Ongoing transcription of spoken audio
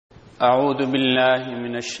أعوذ بالله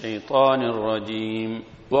من الشيطان الرجيم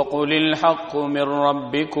وقل الحق من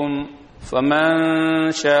ربكم فمن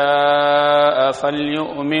شاء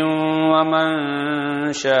فليؤمن ومن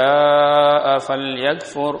شاء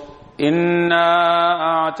فليكفر إنا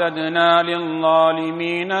أعتدنا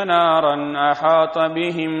للظالمين نارا أحاط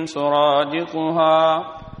بهم سرادقها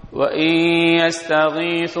وإن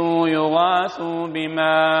يستغيثوا يغاثوا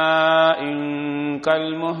بماء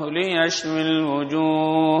كالمهل يشوي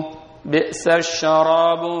الوجوه بئس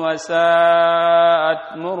الشراب وساءت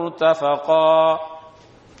مرتفقا.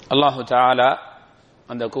 அல்லாஹு தஆலா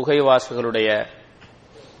அந்த குகைவாசிகளுடைய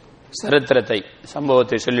சரித்திரத்தை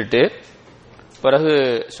சம்பவத்தை சொல்லிட்டு பிறகு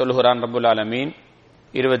சொல்லுகிறான் ரப்புல் ஆலமீன்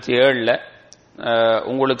 27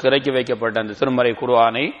 உங்களுக்கு இறக்கி வைக்கப்பட்ட அந்த திருமறை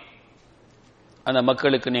குர்ஆனை அந்த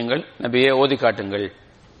மக்களுக்கு நீங்கள் நபியே ஓதி காட்டுங்கள்.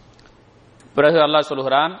 பிறகு அல்லாஹ்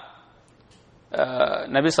சொல்கிறான்,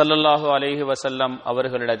 நபி ஸல்லல்லாஹு அலைஹி வஸல்லம்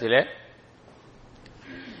அவர்களிடத்திலே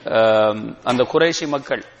அந்த குறைஷி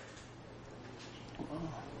மக்கள்,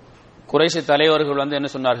 குறைஷி தலைவர்கள் என்ன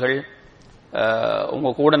சொன்னார்கள், உங்க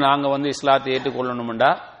கூட நாங்க இஸ்லாத்தை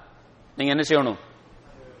ஏற்றுக்கொள்ளணும்டா நீங்க என்ன செய்யணும்,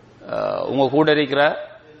 உங்க கூட இருக்கிற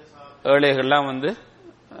ஏழைகள்லாம்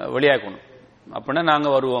வெளியாக்கணும், அப்படின்னா நாங்க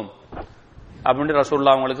வருவோம் அப்படின்னு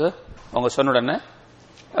ரசூலுல்லாஹ் அவங்களுக்கு அவங்க சொன்ன உடனே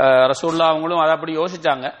ரசூலுல்லாஹ் அவங்களும் அதை அப்படி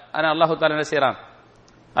யோசிச்சாங்க. ஆனா அல்லாஹ் தஆலா என்ன செய்யறான்,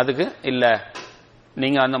 அதுக்கு இல்ல,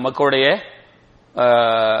 நீங்க அந்த மக்களுடைய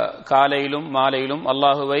காலையிலும் மாலையிலும்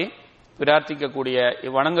அல்லாஹுவை பிரார்த்திக்கக்கூடிய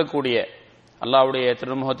வணங்கக்கூடிய அல்லாஹ்வுடைய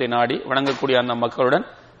திருமுகத்தை நாடி வணங்கக்கூடிய அந்த மக்களுடன்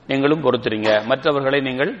நீங்களும் பொறுத்துறீங்க, மற்றவர்களை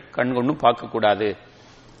நீங்கள் கண்கொண்டும் பார்க்க கூடாது.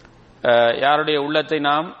 யாருடைய உள்ளத்தை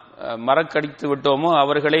நாம் மறக்கடித்து விட்டோமோ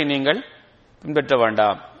அவர்களை நீங்கள் பின்பற்ற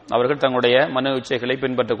வேண்டாம், அவர்கள் தங்களுடைய மன இச்சைகளை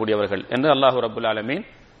பின்பற்றக்கூடியவர்கள் என்று அல்லாஹ் ரப்புல் ஆலமீன்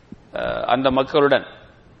அந்த மக்களுடன்,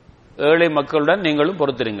 ஏழை மக்களுடன் நீங்களும்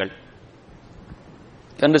பொறுத்திருங்கள்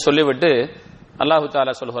என்று சொல்லிவிட்டு அல்லாஹு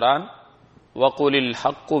தஆலா சொல்கிறான், வகுலில்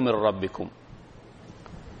ஹக்கு மிர் ரப்பிக்கும்.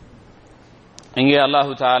 இங்கே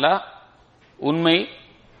அல்லாஹு தஆலா உண்மை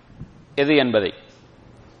எது என்பதை,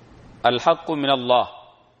 அல் ஹக்கு மினல்லாஹ்,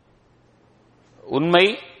 உண்மை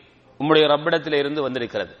உம்முடைய ரப்பிடத்தில் இருந்து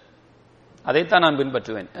வந்திருக்கிறது, அதைத்தான் நான்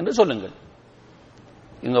பின்பற்றுவேன் என்று சொல்லுங்கள்.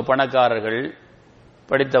 இங்க பணக்காரர்கள்,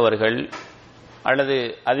 படித்தவர்கள் அல்லது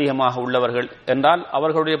அதிகமாக உள்ளவர்கள் என்றால்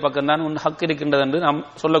அவர்களுடைய பக்கம்தான் உன் ஹக் இருக்கின்றது என்று நாம்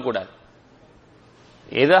சொல்லக்கூடாது.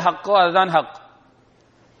 எது ஹக்கோ அதுதான் ஹக்.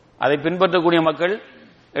 அதை பின்பற்றக்கூடிய மக்கள்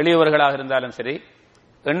எளியவர்களாக இருந்தாலும் சரி,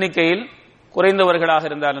 எண்ணிக்கையில் குறைந்தவர்களாக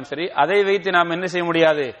இருந்தாலும் சரி, அதை வைத்து நாம் என்ன செய்ய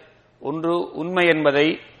முடியாது, ஒன்று உண்மை என்பதை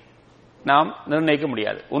நாம் நிர்ணயிக்க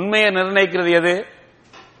முடியாது. உண்மையை நிர்ணயிக்கிறது எது,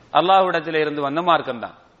 அல்லாஹ்விடத்தில் இருந்து வந்த மார்க்கம்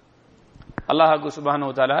தான். அல்லாஹ்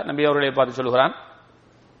சுப்ஹானஹு வ தஆலா நபி அவர்களை பார்த்து சொல்கிறான்,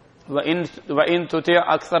 வ இன் துதி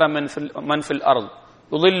அக்ஸர மன் ஃபில் அர்த்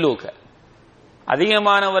யுதில்லுக,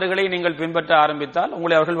 அதிகமானவர்களை நீங்கள் பின்பற்ற ஆரம்பித்தால்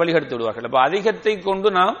உங்களை அவர்கள் வழிகெடுத்து விடுவார்கள். அப்ப அதிகத்தை கொண்டு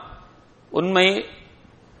நாம் உண்மை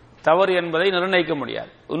தவறு என்பதை நிர்ணயிக்க முடியாது.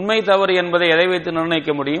 உண்மை தவறு என்பதை எதை வைத்து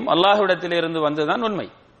நிர்ணயிக்க முடியும், அல்லாஹ்விடத்தில் இருந்து வந்ததுதான் உண்மை.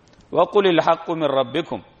 வகுலில் ஹக்கு மிர்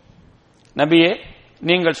ரப்பிக்கும், நபியே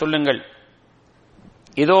நீங்கள் சொல்லுங்கள்,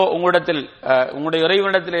 இதோ உங்களிடத்தில் உங்களுடைய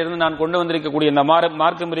இறைவனிடத்தில் இருந்து நான் கொண்டு வந்திருக்கக்கூடிய இந்த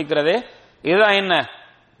மார்க்கம் இருக்கிறதே, இதுதான் என்ன,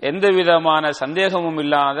 எந்த விதமான சந்தேகமும்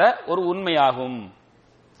இல்லாத ஒரு உண்மையாகும்.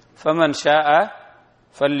 ஃபமன் ஷாஅ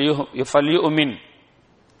ஃபல்யுமின்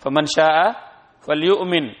ஃபமன் ஷாஅ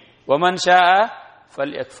ஃபல்யுமின் வமன் ஷாஅ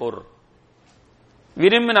ஃபல்யக்ஃபுர்.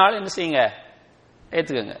 விரும்பினால் என்ன செய்யுங்க,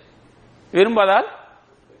 ஏத்துக்கங்க, விரும்பாதால்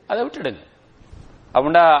அதை விட்டுடுங்க.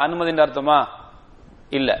 அப்படின்னா அனுமதின்ற அர்த்தமா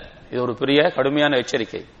இல்ல, இது ஒரு பெரிய கடுமையான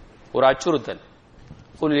எச்சரிக்கை, ஒரு அச்சுறுத்தல்.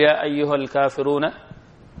 குல் யா அய்யுஹல் காஃபிரூன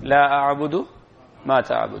லா அஅபுது மா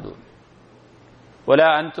தஅபுதூன் வலா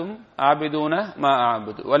அன்தும் ஆபிதூன மா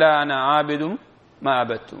அஅபுது வலா அன ஆபிதும் மா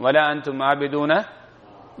அபத்தும் வலா அன்தும் ஆபிதூன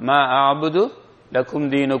மா அஅபுது லக்கும்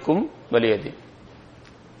தீனுக்கும் வலியதீன்.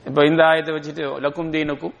 இப்ப இந்த ஆயத்தை வச்சுட்டு லக்கும்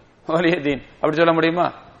தீனுக்கும் வலியதீன் அப்படி சொல்ல முடியுமா?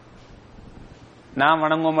 நான்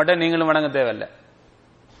வணங்க மாட்டேன், நீங்களும் வணங்க தேவையில்லை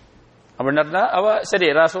அப்படின்னு அர்த்தம். அவ சரி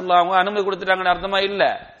ரசூலுல்லாஹ் அவங்க அனுமதி கொடுத்துட்டாங்கன்னு அர்த்தமா இல்ல.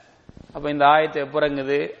 அப்ப இந்த ஆயத்தை எப்ப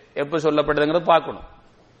இறங்குது, எப்ப சொல்லப்படுதுங்கிறது பார்க்கணும்.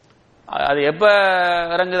 அது எப்ப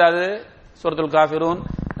இறங்குது, அது சூரத்துல் காஃபிரூன்.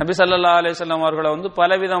 நபி ஸல்லல்லாஹு அலைஹி வஸல்லம் அவர்களை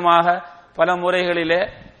பலவிதமாக பல முறைகளிலே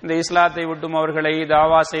இந்த இஸ்லாத்தை விட்டும் அவர்களை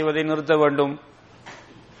தாவா செய்வதை நிறுத்த வேண்டும்,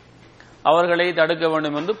 அவர்களை தடுக்க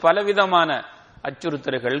வேண்டும் என்று பலவிதமான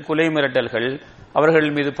அச்சுறுத்தல்கள், குலை மிரட்டல்கள், அவர்கள்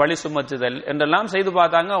மீது பழி சுமத்துதல் என்றெல்லாம் செய்து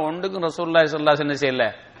பார்த்தாங்க. ஒன்றுக்கும் ரசூலுல்லாஹி ஸல்லல்லாஹு அலைஹி வஸல்லம் செய்யல,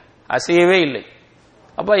 அசையவே இல்லை.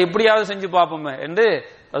 அப்ப எப்படியாவது செஞ்சு பார்ப்போமே என்று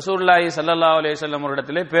ரசூலுல்லாஹி ஸல்லல்லாஹு அலைஹி வஸல்லம்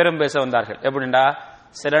இடத்திலே பேரம் பேச வந்தார்கள். எப்படின்னா,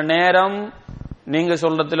 சில நேரம் நீங்க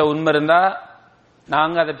சொல்றதுல உண்மை இருந்தா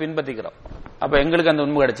நாங்க அதை பின்பற்றிக்கிறோம், அப்ப எங்களுக்கு அந்த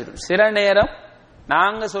உண்மை கிடைச்சிடும். சில நேரம்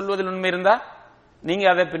நாங்க சொல்வதில் உண்மை இருந்தா நீங்க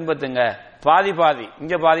அதை பின்பற்றுங்க. பாதி பாதி,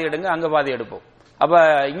 இங்க பாதி எடுங்க, அங்க பாதி எடுப்போம். அப்ப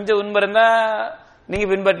இங்க உண்மை இருந்தா நீங்க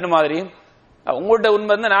பின்பற்ற மாதிரியும், உங்கள்கிட்ட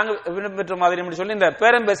உண்மை இருந்தா நாங்க பின்பற்ற மாதிரியும் சொல்லி இந்த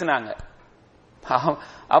பேரம் பேசினாங்க.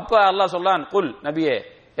 அப்ப அல்லாஹ் சொல்லான், குல் நபியே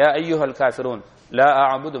யா அய்யுஹல் காஃபிரூன் லா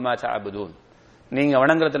அஅபுது மா தஅபுதூன், நீங்க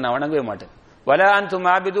வணங்குறத நான் வணங்கவே மாட்டேன். வலா அன்தும்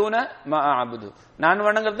ஆபிதூன மா அஅபுது, நான்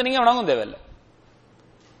வணங்குறத நீங்க வணங்கவும் தேவையில்லை.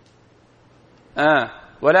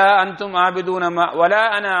 வலா அன்தும் ஆபிதூன வலா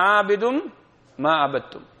அன ஆபிதும் மா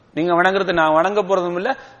அபத்தும், நீங்க வணங்குறது நான் வணங்க போறதும் இல்ல.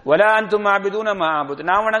 வலா அன்தும் ஆபிதூன மா அபுது,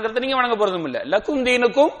 நான் வணங்குறது நீங்க வணங்க போறதும் இல்ல. லக்கும்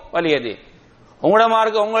தீனுக்கும் வலியதீன், உங்களோட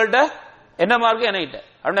மார்க்கம் உங்கள்ட்ட, என்ன மார்க்கம் என்கிட்ட.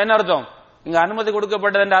 அப்படின்னா என்ன அர்த்தம்? இங்க அனுமதி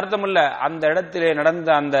கொடுக்கப்பட்டது என்ற அர்த்தம் இல்ல. அந்த இடத்திலே நடந்த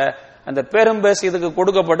அந்த அந்த பேரும் பேசியதுக்கு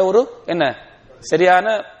கொடுக்கப்பட்ட ஒரு என்ன சரியான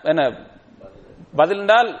என்ன பதில்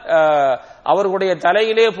என்றால், அவர்களுடைய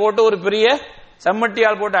தலையிலே போட்டு ஒரு பெரிய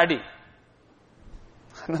செம்மட்டியால் போட்டு அடி.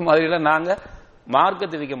 அந்த மாதிரிலாம் நாங்க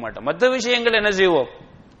மார்க்கத்தை விற்க மாட்டோம். மற்ற விஷயங்கள் என்ன செய்வோம்,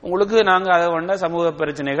 உங்களுக்கு நாங்க அதை வேண்ட சமூக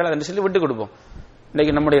பிரச்சனைகள் அதை சொல்லி விட்டு கொடுப்போம்.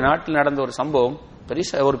 இன்னைக்கு நம்முடைய நாட்டில் நடந்த ஒரு சம்பவம்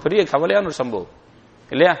ஒரு பெரிய கவலையான ஒரு சம்பவம்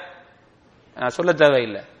இல்லையா? சொல்ல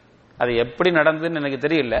தேவையில்லை, அது எப்படி நடந்ததுன்னு எனக்கு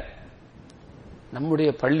தெரியல. நம்முடைய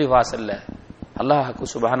பள்ளி வாசல்ல அல்லாஹ்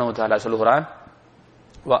சுப்ஹானஹு வ தஆலா சொல்கிறான்,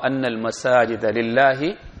 வ அன்னல் மஸாஜித லில்லாஹி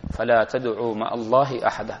ஃபலா ததுஉ மஅல்லாஹி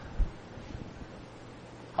அஹதா.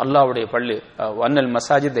 அல்லாஹ்வுடைய பள்ளி, அன்னல்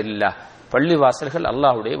மஸாஜித லில்லாஹ், பள்ளி வாசல்கள்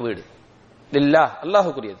அல்லாஹ்வுடைய வீடு, லில்லாஹ்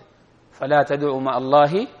அல்லாஹ்வுக்குரியது. ஃபலா ததுஉ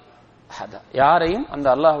மஅல்லாஹி அஹதா, யாரையும் அந்த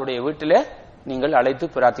அல்லாஹ்வுடைய வீட்டிலே நீங்கள் அழைத்து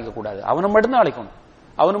பிரார்த்திக்க கூடாது. அவனை மட்டும்தான் அழைக்கணும்,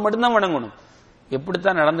 அவனை மட்டும்தான் வணங்கணும்.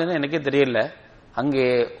 எப்படித்தான் நடந்ததுன்னு எனக்கே தெரியல. அங்கே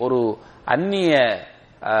ஒரு அந்நிய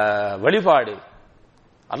வழிபாடு,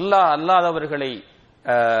 அல்லாதவர்களை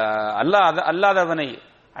அல்லாதவனை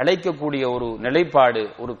அழைக்கக்கூடிய ஒரு நிலைப்பாடு,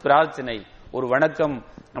 ஒரு பிரார்த்தனை, ஒரு வணக்கம்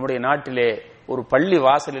நம்முடைய நாட்டிலே ஒரு பள்ளி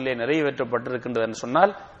வாசலிலே நிறைவேற்றப்பட்டிருக்கின்றது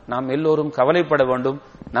சொன்னால் நாம் எல்லோரும் கவலைப்பட வேண்டும்.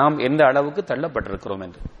 நாம் எந்த அளவுக்கு தள்ளப்பட்டிருக்கிறோம்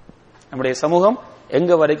என்று, நம்முடைய சமூகம்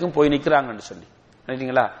எங்க வரைக்கும் போய் நிற்கிறாங்கன்னு சொல்லி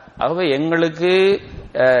நினைக்கிறீங்களா? ஆகவே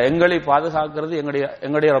எங்களை பாதுகாக்கிறது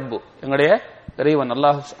எங்களுடைய ரப்பு, எங்களுடைய இறைவன்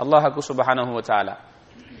அல்லாஹு சுப்ஹானஹு வ தஆலா.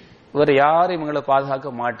 வேற யாரும் எங்களை பாதுகாக்க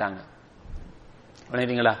மாட்டாங்க,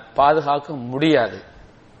 நினைக்கிறீங்களா? பாதுகாக்க முடியாது.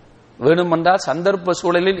 வேணுமென்றால் சந்தர்ப்ப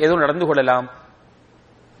சூழலில் ஏதோ நடந்து கொள்ளலாம்.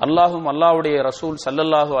 அல்லாஹும் அல்லாஹ்வுடைய ரசூல்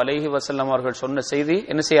ஸல்லல்லாஹு அலைஹி வஸல்லம் அவர்கள் சொன்ன செய்தி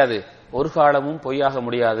என்ன செய்யாது, ஒரு காலமும் பொய்யாக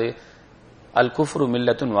முடியாது. அல் குஃப்ரு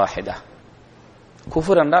மில்லத்துன் வாஹிதா,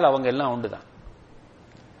 குஃபர் என்றால் அவங்க எல்லாம் ஒன்றுதான்.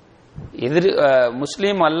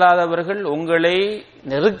 முஸ்லீம் அல்லாதவர்கள் உங்களை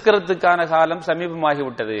நெருக்கிறதுக்கான காலம்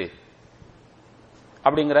சமீபமாகிவிட்டது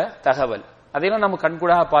அப்படிங்கிற தகவல், அதையெல்லாம் நம்ம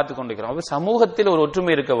கண்கூடாக பார்த்து கொண்டிருக்கிறோம். அப்ப சமூகத்தில் ஒரு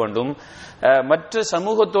ஒற்றுமை இருக்க வேண்டும், மற்ற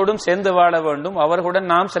சமூகத்தோடும் சேர்ந்து வாழ வேண்டும், அவர்களுடன்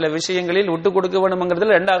நாம் சில விஷயங்களில் விட்டுக் கொடுக்க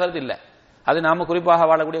வேண்டும்ங்கிறதுல ரெண்டாகிறது இல்லை. அது நாம குறிப்பாக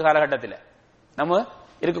வாழக்கூடிய காலகட்டத்தில் நம்ம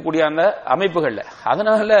இருக்கக்கூடிய அந்த அமைப்புகள்ல.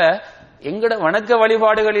 அதனால எங்கட வணக்க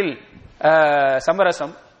வழிபாடுகளில்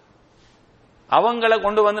சமரசம், அவங்களை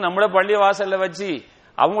கொண்டு வந்து நம்மள பள்ளி வாசல்ல வச்சு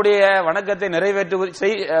அவங்களுடைய வணக்கத்தை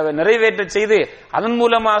நிறைவேற்ற செய்து அதன்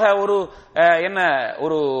மூலமாக ஒரு என்ன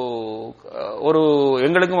ஒரு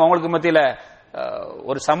எங்களுக்கும் அவங்களுக்கும் மத்தியில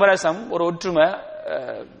ஒரு சமரசம், ஒரு ஒற்றுமை,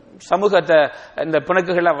 சமூகத்தை இந்த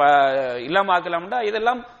பிணக்குகளை இல்லாமக்கலாம்டா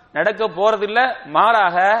இதெல்லாம் நடக்க போறதில்லை.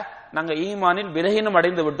 மாறாக நாங்க ஈமானில் விலகினம்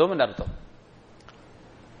அடைந்து விட்டோம் என்று அர்த்தம்.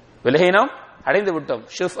 விலகினம் அடைந்து விட்டோம்.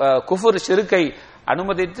 குஃபர் ஷிர்கை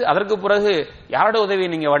அனுமதித்து அதற்கு பிறகு யாரோட உதவியை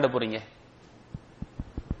நீங்க வாண்ட போறீங்க?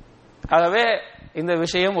 ஆகவே இந்த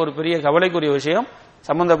விஷயம் ஒரு பெரிய கவலைக்குரிய விஷயம்.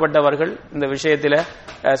 சம்பந்தப்பட்டவர்கள் இந்த விஷயத்தில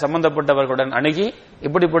சம்பந்தப்பட்டவர்களுடன் அணுகி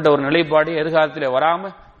இப்படிப்பட்ட ஒரு நிலைப்பாடு எதிர்காலத்தில்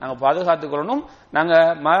வராம நாங்க பாதுகாத்துக் கொள்ளணும். நாங்க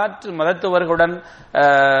மாற்று மதத்தவர்களுடன்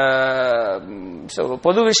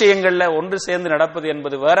பொது விஷயங்கள்ல ஒன்று சேர்ந்து நடப்பது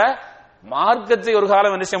என்பது வேற, மார்க்கத்தை ஒரு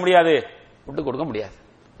காலம் என்ன செய்ய முடியாது, விட்டுக் கொடுக்க முடியாது.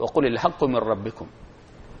 வகுலில் ஹக்கு மிர் ரப்பிக்கும்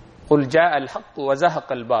குல் ஜாஅல் ஹக்கு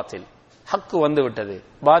வஸஹகல் பாத்தில், ஹக்கு வந்து விட்டது,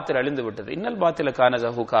 பாத்தில் அழிந்து விட்டது, இன்னல் பாத்தில கான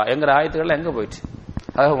ஸஹூகா என்கிற ஆயத்துகள் எங்க போயிடுச்சு.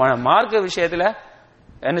 மார்க்க விஷயத்துல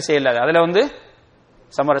என்ன செய்யல, அதுல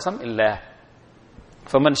சமரசம் இல்ல.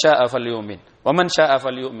 ஃபமன் ஷாஅ ஃபல்யூமின் வமன் ஷாஅ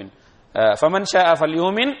ஃபல்யூமின் ஃபமன் ஷாஅ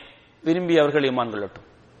ஃபல்யூமின், விரும்பி அவர்கள் ஈமான் கொள்ளட்டும்.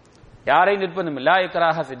 யாரையும் நிர்பந்தம் இல்ல. லா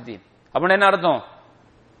இக்ராஹ ஃபித்தீன் அப்படின்னு என்ன அர்த்தம்?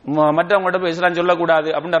 மற்றவங்கள்ட்ட போய் இஸ்லாம் சொல்லக்கூடாது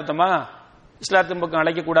அப்படின்னு அர்த்தமா? இஸ்லாத்தின் பக்கம்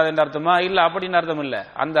அழைக்க கூடாது என்ற அர்த்தமா? இல்ல, அப்படின்னு அர்த்தம் இல்ல.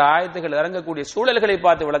 அந்த ஆயத்துகள் இறங்கக்கூடிய சூழல்களை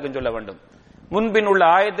பார்த்து விளக்கம் சொல்ல வேண்டும். முன்பின் உள்ள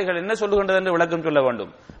ஆயத்துகள் என்ன சொல்லுகின்றது என்று விளக்கம் சொல்ல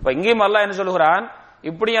வேண்டும். இப்ப இங்கேயும் அல்லாஹ் என்ன சொல்லுகிறான்,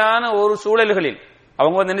 இப்படியான ஒரு சூழல்களில்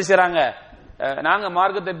அவங்க என்ன செய்யறாங்க, நாங்க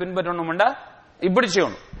மார்க்கத்தை பின்பற்றணும்டா இப்படி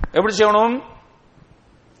செய்யணும். எப்படி செய்யணும்?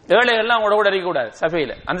 ஏழைகள்லாம் அவங்களோட கூட இருக்க கூடாது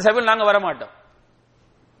சபையில, அந்த சபையில் நாங்க வர மாட்டோம்.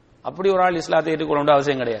 அப்படி ஒரு ஆள் இஸ்லாத்தை ஏற்றுக்கொள்ள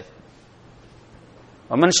அவசியம் கிடையாது.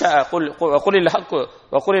 வமன் ஷா வகுலில்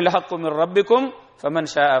ஹக்கு மிர் ரப்பிக்கும் ஃபமன்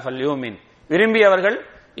ஷா ஃபல்யூமின், விரும்பியவர்கள்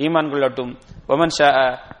ஈமான் கொள்ளட்டும், வமன் ஷா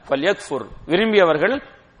ஃபல்யக்ஃபுர், விரும்பியவர்கள்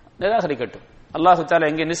நிராகரிக்கட்டும். அல்லாஹு தஆலா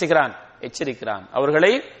எங்கே நினைக்கிறான், எச்சரிக்கிறான்,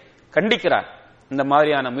 அவர்களை கண்டிக்கிறான். இந்த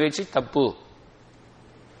மாதிரியான முயற்சி தப்பு,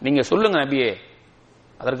 நீங்க சொல்லுங்க நபியே,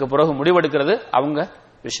 அதற்கு பிறகு முடிவெடுக்கிறது அவங்க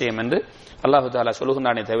விஷயம் என்று அல்லாஹு தஆலா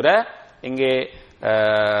சொல்லுகிறானே தவிர இங்கே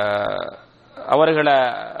அவர்களை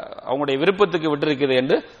அவங்களுடைய விருப்பத்துக்கு விட்டிருக்கிறது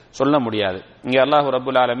என்று சொல்ல முடியாது. இங்கே அல்லாஹ்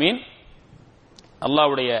ரப்புல் ஆலமீன்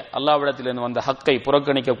அல்லாஹ்விடத்திலிருந்து வந்த ஹக்கை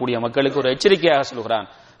புறக்கணிக்கக்கூடிய மக்களுக்கு ஒரு எச்சரிக்கையாக சொல்கிறான்.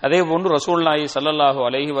 அதே போன்று ரசூலுல்லாஹி ஸல்லல்லாஹு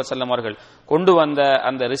அலைஹி வஸல்லம் அவர்கள் கொண்டு வந்த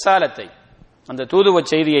அந்த ரிசாலத்தை, அந்த தூதுவ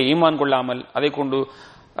செய்தியை ஈமான் கொள்ளாமல் அதை கொண்டு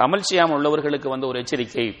அமல் செய்யாமல் உள்ளவர்களுக்கு வந்த ஒரு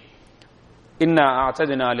எச்சரிக்கை. இன்னா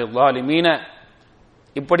அஅதனா லில்-ஸாலிமீன,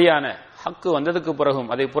 இப்படியான ஹக்கு வந்ததுக்கு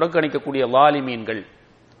பிறகும் அதை புறக்கணிக்கக்கூடிய ஸாலிமீன்கள்,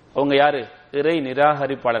 அவங்க யாரு? இறை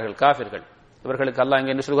நிராகரிப்பாளர்கள், காஃபிர்கள். இவர்களுக்கு அல்லாஹ்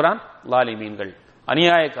இங்கே என்ன சொல்கிறான்? ஸாலிமீன்கள்,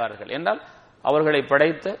 அநியாயக்காரர்கள் என்றால் அவர்களை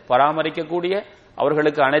படைத்து பராமரிக்கக்கூடிய,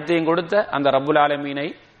 அவர்களுக்கு அனைத்தையும் கொடுத்த அந்த ரப்புல் ஆலமீனை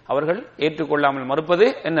அவர்கள் ஏற்றுக்கொள்ளாமல் மறுப்பது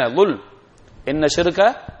என்ன? லுல் என்ன ஷிர்க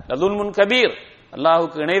லதுல்முன் கபீர்,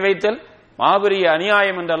 அல்லாஹ்வுக்கு இணை வைத்தல் மாபெரிய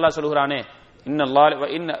அநியாயம் என்று அல்லாஹ் சொல்கிறானே.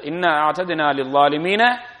 இன்ன அஅதனா லில்-ஸாலிமீன,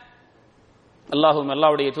 அல்லாஹ்வும்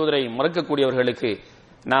அல்லாஹ்வுடைய தூதரை மறுக்கக்கூடியவர்களுக்கு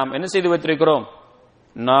நாம் என்ன செய்து வைத்திருக்கிறோம்?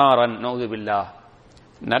 நாரன் நஊது பில்லாஹ்,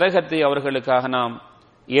 நரகத்தை அவர்களுக்காக நாம்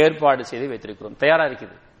ஏற்பாடு செய்து வைத்திருக்கிறோம், தயாரா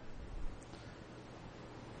இருக்குது.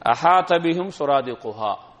 அஹாத பிஹும்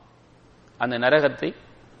சுராதிகுஹா, அந்த நரகத்தை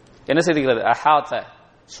என்ன செய்திருக்கிறது? அஹாத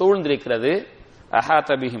சூழ்ந்திருக்கிறது, அஹாத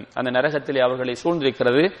பிஹும் அந்த நரகத்திலே அவர்களை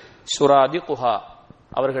சூழ்ந்திருக்கிறது, சுராதிகுஹா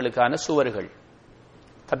அவர்களுக்கான சுவர்கள்,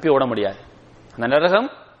 தப்பி ஓட முடியாது. அந்த நரகம்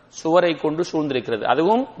சுவரை கொண்டு சூழ்ந்திருக்கிறது,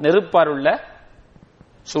 அதுவும் நெருப்பாருள்ள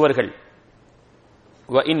சுவர்கள்.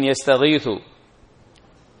 வ இன் யஸ்தகீது,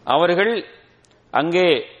 அவர்கள் அங்கே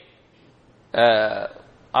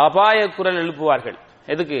அபாய குரல் எழுப்புவார்கள்.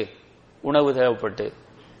 எதுக்கு? உணவு தேவைப்பட்டு,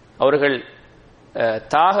 அவர்கள்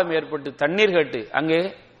தாகம் ஏற்பட்டு தண்ணீர் கேட்டு அங்கே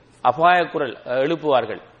அபாய குரல்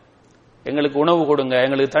எழுப்புவார்கள், எங்களுக்கு உணவு கொடுங்க,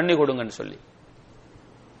 எங்களுக்கு தண்ணி கொடுங்கன்னு சொல்லி.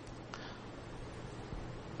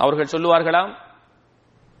 அவர்கள் சொல்லுவார்களாம்,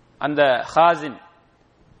 அந்த ஹாசின்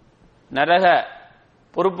நரக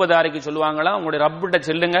பொறுப்புதாரிக்கு சொல்லுவாங்களாம், உங்களுடைய ரப்பிட்ட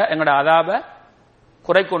செல்லுங்க, எங்களோட அதாப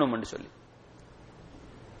குறைக்கணும் என்று சொல்லி.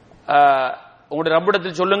 உங்களுடைய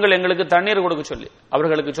ரப்பிடத்தில் சொல்லுங்கள், எங்களுக்கு தண்ணீர் கொடுக்க சொல்லி.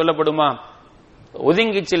 அவர்களுக்கு சொல்லப்படுமா?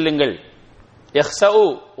 ஒதுங்கி செல்லுங்கள்,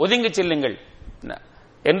 ஒதுங்கி செல்லுங்கள்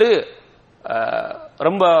என்று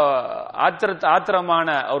ரொம்ப ஆத்திரமான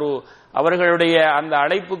ஒரு அவர்களுடைய அந்த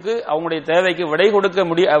அழைப்புக்கு, அவங்களுடைய தேவைக்கு விடை கொடுக்க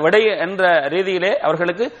விடை என்ற ரீதியிலே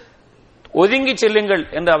அவர்களுக்கு ஒதுங்கி செல்லுங்கள்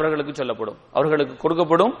என்று அவர்களுக்கு சொல்லப்படும். அவர்களுக்கு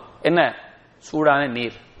கொடுக்கப்படும் என்ன? சூடான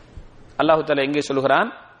நீர். அல்லாஹு தஆலா எங்கே சொல்கிறான்?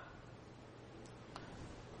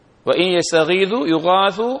 வ இன் யஸ்தகீது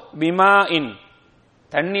யுகாது பிமாஇன்,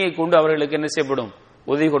 தண்ணியை கொண்டு அவர்களுக்கு என்ன செய்யப்படும்?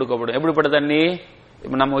 உதவி கொடுக்கப்படும். எப்படிப்பட்ட தண்ணி?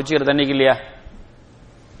 இப்ப நம்ம வச்சுக்கிற தண்ணிக்கு இல்லையா,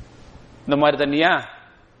 இந்த மாதிரி தண்ணியா?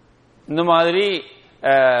 இந்த மாதிரி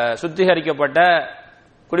சுத்திகரிக்கப்பட்ட,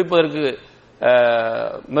 குடிப்பதற்கு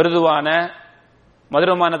மிருதுவான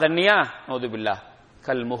மதுரமான தண்ணியா? நௌது பில்லாஹ்.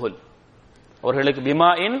 கல் முகுல், அவர்களுக்கு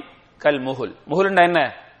பிமாஇன் கல் முகுல். முகுல்னா என்ன?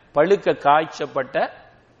 பழுக்க காய்ச்சப்பட்ட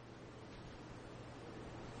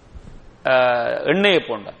எண்ணெயை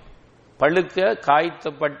போன்ற, பழுக்க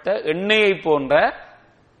காய்ச்சப்பட்ட எண்ணெயை போன்ற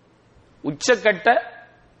உச்சக்கட்ட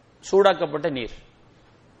சூடாக்கப்பட்ட நீர்.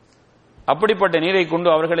 அப்படிப்பட்ட நீரை கொண்டு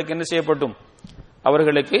அவர்களுக்கு என்ன செய்யப்படும்?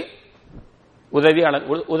 அவர்களுக்கு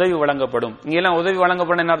உதவி வழங்கப்படும். இங்கெல்லாம் உதவி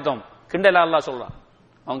வழங்கப்படும் என்ன அர்த்தம்? கிண்டலா அல்லாஹ் சொல்றான்.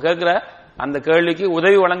 அவன் கேட்கிற அந்த கேள்விக்கு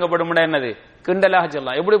உதவி வழங்கப்படும் என்னது? கிண்டலாக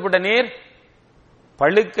சொல்லலாம். எப்படிப்பட்ட நீர்?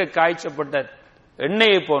 பழுக்க காய்ச்சப்பட்ட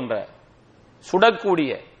எண்ணெயை போன்ற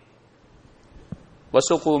சுடக்கூடிய,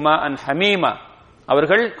 வசுகுமா அன் ஹமீமா,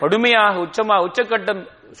 அவர்கள் கடுமையாக உச்சக்கட்டம்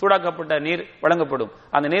சூடாக்கப்பட்ட நீர் வழங்கப்படும்.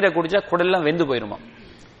 அந்த நீரை குடிச்சா குடல்லாம் வெந்து போயிருமா.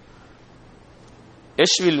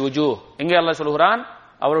 யஷ்வில் உஜூ, எங்கே அல்லாஹ் சொல்கிறான்?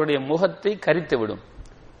 அவர்களுடைய முகத்தை கரித்து விடும்.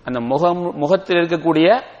 அந்த முகத்தில் இருக்கக்கூடிய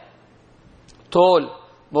தோல்,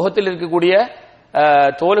 முகத்தில் இருக்கக்கூடிய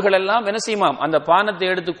தோல்கள் எல்லாம் என்ன செய்யுமாம்? அந்த பானத்தை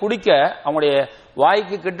எடுத்து குடிக்க அவங்களுடைய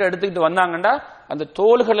வாய்க்கு கிட்ட எடுத்துக்கிட்டு வந்தாங்கண்டா அந்த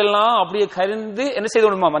தோல்கள் எல்லாம் அப்படியே கரிந்து என்ன செய்து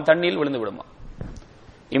விடுமா? அந்த தண்ணியில் விழுந்து விடுமா.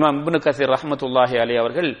 இமாம் இப்னு கஸீர் ரஹ்மத்துல்லாஹி அலைஹி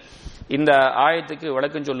அவர்கள் இந்த ஆயத்துக்கு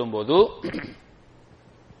விளக்கம் சொல்லும் போது,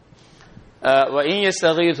 وَإِنْ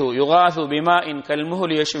يَسْتَغِيثُوا يُغَاثُوا بِمَاءٍ كَالْمُهْلِ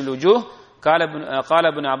يَشْوِي الْوُجُوهَ قال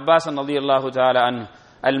ابن عباس رضي الله تعالى عنه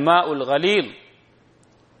الماء الغليظ,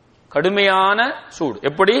 கடுமையான சூடு.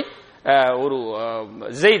 எப்படி ஒரு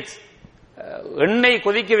ஜெய்த் எண்ணெய்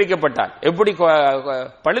கொதிக்க வைக்கப்பட்டால் எப்படி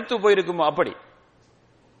பழுத்து போயிருக்குமோ அப்படி.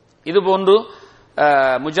 இது போன்று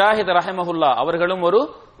முஜாஹித் ரஹிமஹுல்லா அவர்களும் ஒரு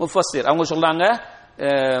முஃபஸ்ஸிர். அவங்க சொல்றாங்க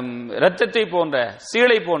ரத்தத்தை போன்ற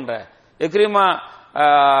சீலை போன்ற. இக்ரிமா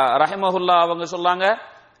ரஹிமஹுல்லா அவங்க சொல்றாங்க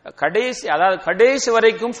கடைசி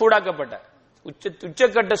வரைக்கும் சூடாக்கப்பட்ட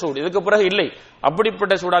உச்சக்கட்ட சூடு, இதுக்கு பிறகு இல்லை,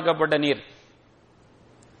 அப்படிப்பட்ட சூடாக்கப்பட்ட நீர்.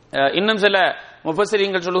 இன்னும் சில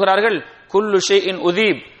முஃபஸ்ஸிரீன்கள் சொல்கிறார்கள் குல்லு ஷைஇன்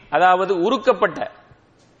உதீப், அதாவது உருக்கப்பட்ட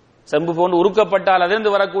செம்பு போன்று உருக்கப்பட்டால்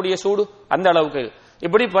அதிலிருந்து வரக்கூடிய சூடு அந்த அளவுக்கு.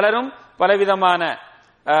 இப்படி பலரும் பலவிதமான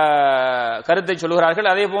கருத்தை சொல்கிறார்கள்.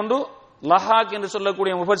 அதே போன்று லஹாக் என்று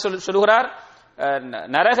சொல்லக்கூடிய முஃபஸ்ஸிர் சொல்கிறார்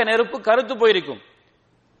நரக நெருப்பு கருத்து போயிருக்கும்,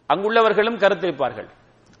 அங்குள்ளவர்களும் கருத்திருப்பார்கள்.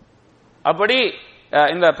 அப்படி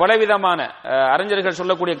இந்த பலவிதமான அறிஞர்கள்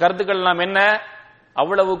சொல்லக்கூடிய கருத்துக்கள் எல்லாம் என்ன,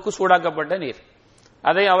 அவ்வளவுக்கு சூடாக்கப்பட்ட நீர்.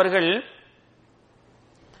 அதை அவர்கள்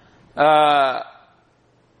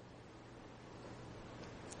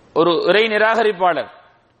ஒரு இறை நிராகரிப்பாளர்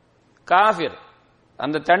காஃபிர்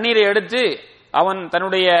அந்த தண்ணீரை எடுத்து அவன்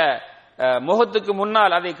தன்னுடைய முகத்துக்கு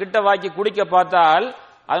முன்னால் அதை கிட்ட வாக்கி குடிக்க பார்த்தால்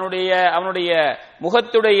அவனுடைய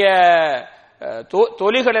முகத்துடைய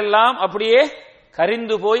தொலிகள் எல்லாம் அப்படியே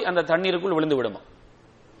கரிந்து போய் அந்த தண்ணீருக்குள் விழுந்து விடுமா.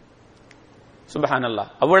 சுப்ஹானல்லாஹ்,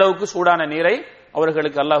 அவ்வளவுக்கு சூடான நீரை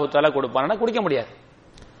அவர்களுக்கு அல்லாஹு தஆலா கொடுப்பான், குடிக்க முடியாது.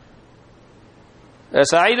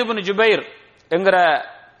 சயீத் இப்னு ஜுபைர் என்கிற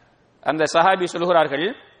அந்த சஹாபி சொல்கிறார்கள்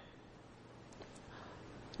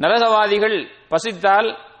நரகவாதிகள் பசித்தால்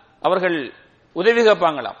அவர்கள் உதவி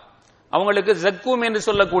கேட்பாங்களாம். அவங்களுக்கு ஜக்கூம் என்று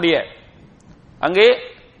சொல்லக்கூடிய, அங்கே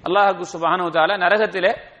அல்லாஹ் சுப்ஹானஹு வ தஆலா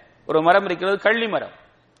நரகத்திலே ஒரு மரம் இருக்கிறது, கள்ளி மரம்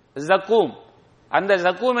ஜக்கூம். அந்த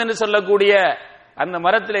ஜக்கூம் என்று சொல்லக்கூடிய அந்த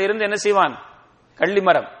மரத்தில் இருந்து என்ன செய்வான், கள்ளி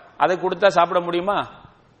மரம், அதை கொடுத்தா சாப்பிட முடியுமா?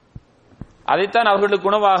 அதைத்தான் அவர்களுக்கு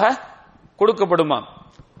உணவாக கொடுக்கப்படுமா.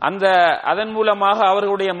 அதன் மூலமாக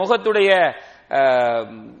அவர்களுடைய முகத்துடைய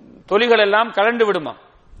தொலிகள் எல்லாம் கலண்டு விடுமா.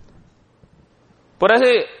 பிறகு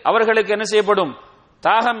அவர்களுக்கு என்ன செய்யப்படும்,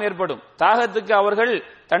 தாகம் ஏற்படும். தாகத்துக்கு அவர்கள்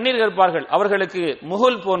தண்ணீர் கேட்பார்கள். அவர்களுக்கு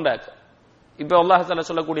முகுல் போன்ற, இப்ப அல்லாஹ் தஆலா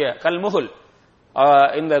சொல்லக்கூடிய கல் முகுல்,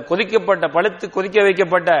 இந்த கொதிக்கப்பட்ட பழுத்து கொதிக்க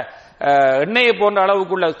வைக்கப்பட்ட எண்ணெயை போன்ற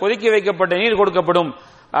அளவுக்குள்ள கொதிக்க வைக்கப்பட்ட நீர் கொடுக்கப்படும்.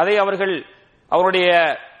 அதை அவர்கள் அவருடைய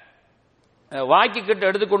வாய்க்கு கிட்ட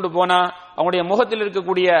எடுத்துக்கொண்டு போனா அவங்களுடைய முகத்தில்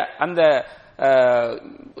இருக்கக்கூடிய அந்த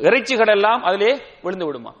இறைச்சிகள் எல்லாம் அதிலே விழுந்து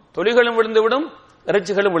விடுமா. தொலிகளும் விழுந்து விடும்,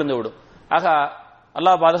 இறைச்சிகளும் விழுந்து விடும். ஆக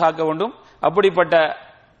அல்லாஹ் பாதுகாக்க வேண்டும். அப்படிப்பட்ட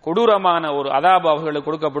கொடூரமான ஒரு அதாபு அவர்களுக்கு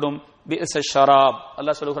கொடுக்கப்படும். பிஅஸ ஷராப்,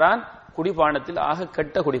 அல்லாஹ் சொல்கிறான் குடிபானத்தில் ஆக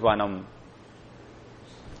கெட்ட குடிபானம்.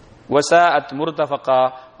 வஸாஅத் முர்தஃபகா,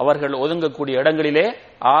 அவர்கள் ஒதுங்கக்கூடிய இடங்களிலே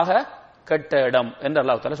ஆக கெட்ட இடம் என்று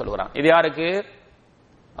அல்லாஹ் தஆலா சொல்கிறான். இது யாருக்கு?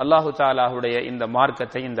 அல்லாஹு தஆலாவுடைய இந்த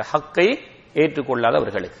மார்க்கத்தை, இந்த ஹக்கை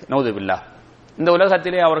ஏற்றுக்கொள்ளாதவர்களுக்கு. நவுது பில்லாஹ். இந்த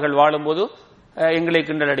உலகத்திலே அவர்கள் வாழும்போது எங்களை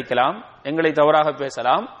கிண்டல் அடிக்கலாம், எங்களை தவறாக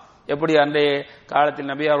பேசலாம். எப்படி அன்றைய காலத்தில்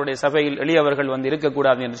நபி அவருடைய சபையில் எளியவர்கள் வந்து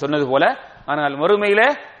இருக்கக்கூடாது என்று சொன்னது போல, ஆனால் மறுமையிலே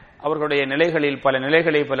அவர்களுடைய நிலைகளில் பல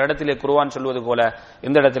நிலைகளை பல இடத்திலே குர்ஆன் சொல்வது போல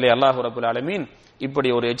இந்த இடத்திலே அல்லாஹ் ரப்பல் ஆலமீன் இப்படி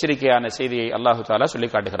ஒரு எச்சரிக்கையான செய்தியை அல்லாஹு தஆலா சொல்லி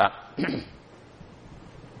காட்டுகிறான்.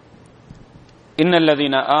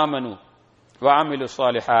 இன்னல்லதீன ஆமனு வஅமிலு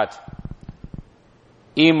ஸாலிஹாத்,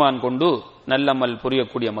 ஈமான் கொண்டு நல்லமல்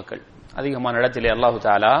புரியக்கூடிய மக்கள். அதிகமான இடத்திலே அல்லாஹு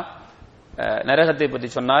தஆலா நரகத்தை பற்றி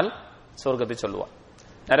சொன்னால் சொர்க்கத்தை சொல்லுவான்,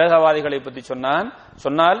 நரகவாதிகளை பற்றி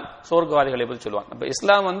சொன்னால் சொர்க்கவாதிகளை பற்றி சொல்லுவான். அப்ப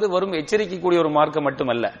இஸ்லாம் வெறும் எச்சரிக்கக்கூடிய ஒரு மார்க்கம்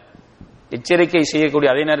மட்டுமல்ல, எச்சரிக்கை செய்யக்கூடிய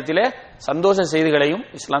அதே நேரத்தில் சந்தோஷ செய்திகளையும்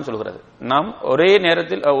இஸ்லாம் சொல்கிறது. நாம் ஒரே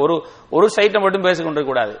நேரத்தில் ஒரு சைட்டை மட்டும்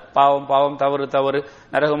பேசிக்கொண்டிருக்க கூடாது. பாவம் பாவம், தவறு தவறு,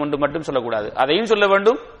 நரகம் என்று மட்டும் சொல்லக்கூடாது, அதையும் சொல்ல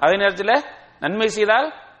வேண்டும். அதே நேரத்தில் நன்மை செய்தால்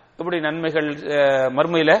இப்படி நன்மைகள்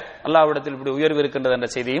மர்மையில அல்லாஹ்விடத்தில் இப்படி உயர்வு இருக்கின்றது என்ற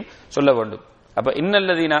செய்தியும் சொல்ல வேண்டும். அப்ப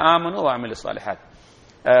இன்னல்லதீன ஆமனு வஅமிலு ஸாலிஹாத்,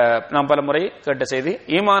 நாம் பல முறை கேட்ட செய்தி.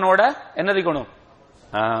 ஈமானோட என்ன இருக்கணும்?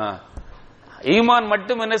 ஈமான்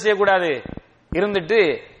மட்டும் என்ன செய்யக்கூடாது, இருந்துட்டு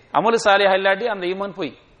அமலு சாலிஹா இல்லாட்டி அந்த ஈமான்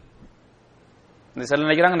போய். இந்த சில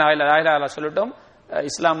நினைக்கிறாங்க லா இலாஹா இல்லல்லாஹ் சொல்லிட்டோம்,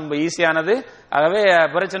 இஸ்லாம் ஈஸியானது, ஆகவே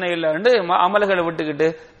பிரச்சனை இல்லைன்னு அமல்களை விட்டுக்கிட்டு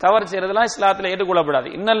தவறு செய்யறதெல்லாம் இஸ்லாத்துல ஏற்றுக்கொள்ளப்படாது.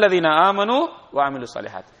 இன்னல்லதீன ஆமனு வஅமிலு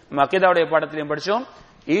ஸாலிஹாத், நம்ம அக்கீதாவுடைய பாடத்திலையும் படிச்சோம்.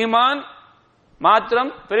 ஈமான்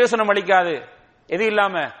மாத்திரம் பிரயோசனம் அளிக்காது, எது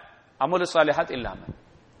இல்லாம, அமலு ஸாலிஹாத் இல்லாம.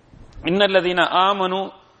 இன்னல்லதீன ஆமனு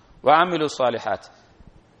வஅமிலு ஸாலிஹாத்,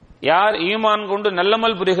 யார் ஈமான் கொண்டு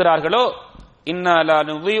நல்லமல் புரிகிறார்களோ, இன்னா லா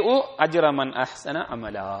நுதீஉ அஜ்ர மன் அஹ்ஸன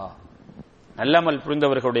அமலா, நல்லமல்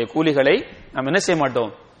புரிந்தவர்களுடைய கூலிகளை நாம் என்ன செய்ய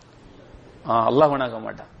மாட்டோம், அல்லாஹ் வணங்க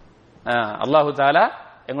மாட்டான். அல்லாஹு தஆலா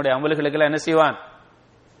எங்களுடைய அமல்களுக்கு என்ன செய்வான்,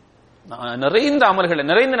 நிறைந்த அமல்களை,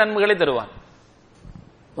 நிறைந்த நன்மைகளை தருவான்.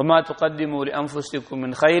 வமா துகத்திமு லிஅன்ஃபுசிக்கும்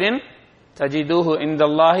மின் கைரின் தஜிதுஹு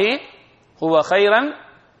இன்தல்லாஹி ஹுவ கைரன்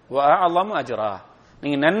வஅஅலமு அஜ்ரா,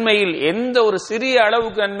 நீங்க நன்மையில் எந்த ஒரு சிறிய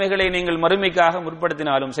அளவுக்கு நன்மைகளை நீங்கள் மறுமைக்காக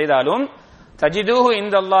முற்படுத்தினாலும் செய்தாலும் தஜிதுஹு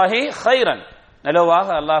இன்தல்லாஹி கைரன், நலவாக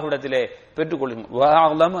அல்லாஹ்விடத்திலே பெற்றுக்கொள்வீங்க.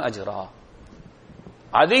 வஅஅலம அஜ்ரா,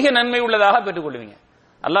 அதிக நன்மை உள்ளதாக பெற்றுக்கொள்வீங்க.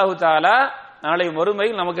 அல்லாஹு தஆலா நாளை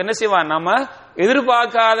மறுமையில் நமக்கு என்ன செய்வான்? நாம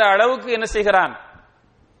எதிர்பார்க்காத அளவுக்கு என்ன செய்கிறான்?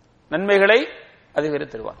 நன்மைகளை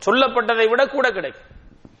அதிகரித்திருவான். சொல்லப்பட்டதை விட கூட கிடைக்கும்.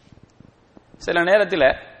 சில நேரத்தில்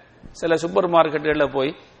சில சூப்பர் மார்க்கெட்டுகள்ல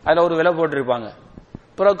போய் அதுல ஒரு விலை போட்டிருப்பாங்க,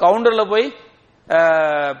 அப்புறம் கவுண்டர்ல போய்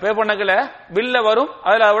பே பண்ணக்கல பில்ல வரும்,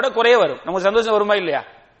 அதுல விட குறைய வரும். நமக்கு சந்தோஷம் வருமா இல்லையா?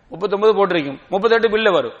 39 போட்டிருக்கும், 38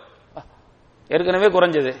 பில்ல வரும், ஏற்கனவே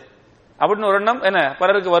குறைஞ்சது அப்படின்னு ஒரு எண்ணம் என்ன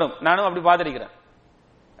பலருக்கு வரும். நானும் அப்படி பார்த்திருக்கிறேன்.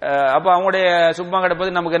 அப்ப அவங்களுடைய சூப்பர் மார்க்கெட்டை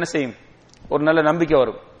பத்தி நமக்கு என்ன செய்யும்? ஒரு நல்ல நம்பிக்கை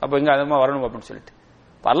வரும். அப்ப இங்க அதிகமா வரணும் அப்படின்னு சொல்லிட்டு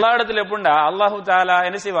அல்லாஹ் இடத்துல எப்படின்னா அல்லாஹு தஆலா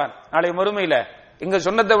என்ன செய்வான்? நாளை மறுமையில இங்க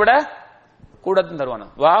சொன்னதை விட கூடத்தும் தருவான்.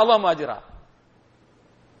 வஅஅலம அஜ்ரா,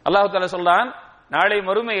 அல்லாஹு தஆலா சொல்றான், நாளை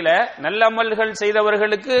மறுமையில நல்ல அமல்கள்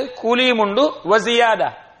செய்தவர்களுக்கு கூலியும் உண்டு, வஸியாதா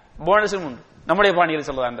போனஸும் உண்டு. நம்முடைய பாணியில்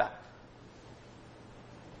சொல்றான்,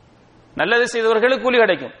 நல்லது செய்தவர்களுக்கு கூலி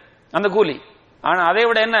கிடைக்கும், அந்த கூலி. ஆனா அதை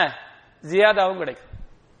விட என்ன ஜியாதாவும் கிடைக்கும்,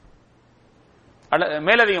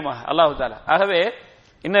 மேலதிகமாக அல்லாஹு தஆலா. ஆகவே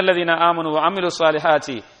இன்னல்லதீன ஆமனு வ அமிலு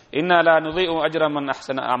ஸாலிஹாத்தி இன்னா லா நுதீஉ அஜ்ர மன்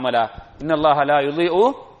அஹ்ஸன அமலா இன்னல்லாஹ லா யுதீஉ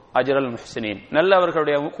அஜ்ரல் முஹ்ஸினீன்.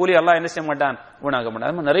 நல்லவர்களுடைய கூலி அல்லாஹ் என்ன செய்ய மாட்டான்? வீணாக்க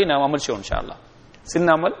மாட்டான். நிறைய நாம் அமல் செய்வோம் இன்ஷா அல்லாஹ். சின்ன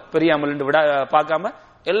அமல் பெரிய அமல் விட பார்க்காம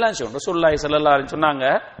எல்லாம் செய்வோம். ரசூலுல்லாஹி ஸல்லல்லாஹு அலைஹி சொன்னாங்க,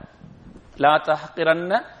 லா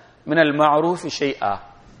தஹ்கிரன்ன மினல் மஅரூஃபி ஷைஆ,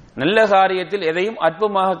 நல்ல காரியத்தில் எதையும்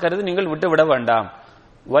அற்பமாக கருதி நீங்கள் விட்டு விட வேண்டாம்.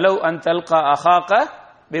 வலவ் அன் தல்கா அஹாக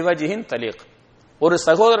பிவஜ்ஹின் தலீக், ஒரு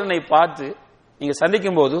சகோதரனை பார்த்து நீங்க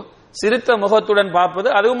சந்திக்கும் போது சிரித்த முகத்துடன் பார்ப்பது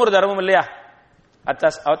அதுவும் ஒரு தர்மம் இல்லையா?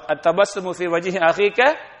 அத்தபஸ்ஸுமு ஃபீ வஜ்ஹி அஹீக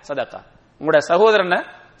சதகா, உங்களுடைய சகோதரனை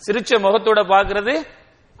சிரிச்ச முகத்தோட பார்க்கிறது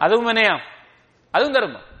அதுவும் என்னையா? அதுவும்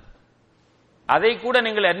தர்மம். அதை கூட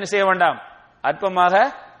நீங்கள் என்ன செய்ய வேண்டாம்? அற்பமாக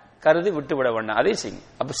கருதி விட்டு விட வேண்டாம். அதை செய்யுங்க.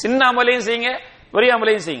 அப்ப சின்ன அமலையும் செய்யுங்க, பெரிய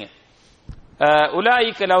அமலையும் செய்யுங்க.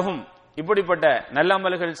 உலாயிக லஹும், இப்படிப்பட்ட நல்ல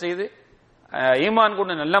அமல்கள் செய்து ஈமான்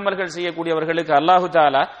கொண்டு நல்ல அமல்கள் செய்யக்கூடியவர்களுக்கு அல்லாஹு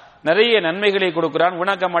தஆலா நிறைய நன்மைகளை கொடுக்கிறான்,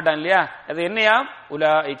 உணக்க மாட்டான் இல்லையா? அது என்னையா?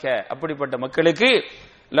 உலாயிக, அப்படிப்பட்ட மக்களுக்கு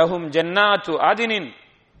லஹும் ஜன்னாத்து அதினின்,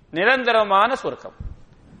 நிரந்தரமான சொர்க்கம்.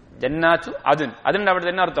 ஜன்னாத்து அதுன், அதுன்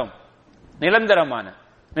அப்படி என்ன அர்த்தம்? நிரந்தரமான,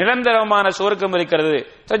 நிரந்தரமான சொர்க்கம் இருக்கிறது.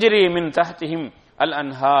 தஜ்ரி மின் தஹ்திஹிம் அல்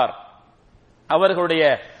அன்ஹார், அவர்களுடைய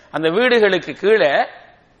அந்த வீடுகளுக்கு கீழே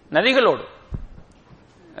நதிகளோடு.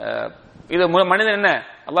 இது மனிதன் என்ன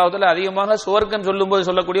அல்லாஹ் தஆலா அதிகமாக சுவர்க்கம் சொல்லும்போது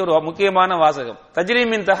சொல்லக்கூடிய ஒரு முக்கியமான வாசகம், தஜ்ரி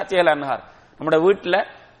மின் தஹ்திஹில் அன்ஹார். நம்முடைய வீட்டில்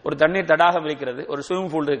ஒரு தண்ணீர் தடாகம் இருக்கிறது, ஒரு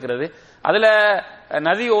ஸ்விமிங் பூல் இருக்கிறது, அதுல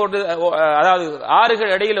நதி ஓடு, அதாவது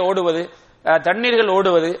ஆறுகள் இடையில ஓடுவது, தண்ணீர்கள்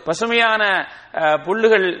ஓடுவது, பசுமையான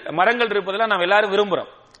புல்லுகள் மரங்கள் இருப்பதெல்லாம் நாம் எல்லாரும் விரும்புறோம்.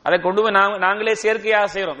 அதை கொண்டு போய் நாங்களே செயற்கையாக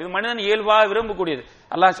செய்யறோம். இது மனிதன் இயல்பாக விரும்பக்கூடியது.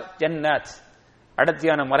 அல்லாஹ் ஜன்னத்,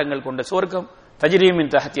 அடர்த்தியான மரங்கள் கொண்ட சொர்க்கம், தஜ்ரி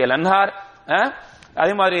மின் தஹ்திஹில் அன்ஹார்.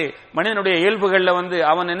 அதே மாதிரி மனிதனுடைய இயல்புகள்ல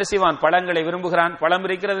அவன் என்ன செய்வான்? பழங்களை விரும்புகிறான், பழம்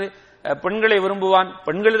இருக்கிறது. பெண்களை விரும்புவான்,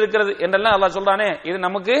 பெண்கள் இருக்கிறது என்றெல்லாம் அல்லாஹ் சொல்றானே, இது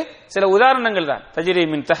நமக்கு சில உதாரணங்கள் தான். தஜ்ரி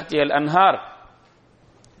மின் தஹ்திஹில் அன்ஹார்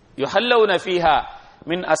யுஹல்லவுன ஃபீஹா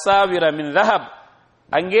மின் அஸாவிர மின் ذهب,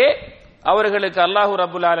 அங்கே அவர்களுக்கு அல்லாஹ்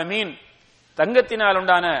ரப்புல் ஆலமீன் தங்கத்தினால்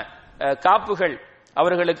உண்டான காப்புகள்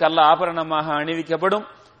அவர்களுக்கு அல்லாஹ் ஆபரணமாக அணிவிக்கப்படும்.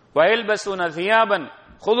 வயல்பஸூன தியாபன்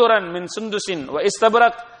குதுரன் மின் சுந்துசின் வ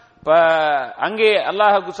இஸ்தபரக், அங்கே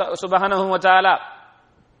அல்லாஹ் சுப்ஹானஹு வ தஆலா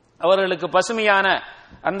அவர்களுக்கு பசுமையான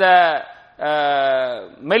அந்த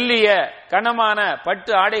மெல்லிய கனமான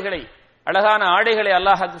பட்டு ஆடைகளை, அழகான ஆடைகளை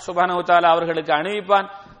அல்லாஹ் சுப்ஹானஹு வ தஆலா அவர்களுக்கு அணிவிப்பான்.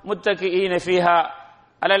 முத்தகிஈன ஃபீஹா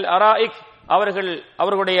அலல் அராயிக்,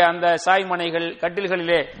 அவர்களுடைய அந்த சாய்மனைகள்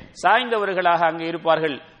கட்டில்களிலே சாய்ந்தவர்களாக அங்கே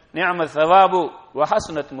இருப்பார்கள். நிஅமத் ஸவாபு வ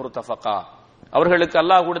ஹஸனத் முர்தஃபகா, அவர்களுக்கு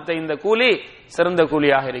அல்லாஹ் கொடுத்த இந்த கூலி சிறந்த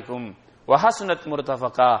கூலியாக இருக்கும். வஹஸ்னத்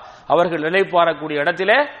முர்தஃபகா, அவர்கள் நிலைப்பாரக்கூடிய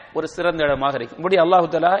இடத்திலே ஒரு சிறந்த இடமாக இருக்கும். இப்படி அல்லாஹு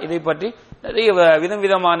தஆலா இதை பற்றி நிறைய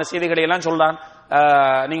விதமான செய்திகளை எல்லாம் சொல்றான்.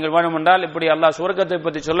 நீங்கள் வேணுமென்றால் இப்படி அல்லாஹ் சுவர்க்கத்தை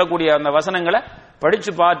பற்றி சொல்லக்கூடிய அந்த வசனங்களை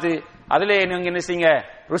படிச்சு பார்த்து அதிலே நீங்க என்ன செய்யுங்க?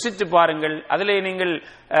 ருசித்து பாருங்கள். அதிலே நீங்கள்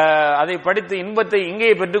அதை படித்து இன்பத்தை இங்கே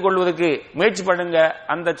பெற்றுக் கொள்வதற்கு முயற்சி பண்ணுங்க.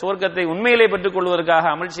 அந்த சுவர்க்கத்தை உண்மையிலே பெற்றுக் கொள்வதற்காக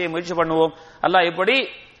அமல் செய்ய முயற்சி பண்ணுவோம். அல்லாஹ் எப்படி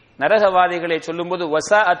நரகவாதிகளை சொல்லும்போது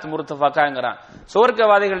வஸாஅத் முர்தஃபகாங்கிறான்,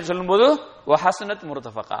 சுவர்க்கவாதிகளை சொல்லும்போது வஹஸ்னத்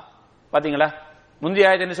முர்தஃபகா. பாத்தீங்களா? முந்தைய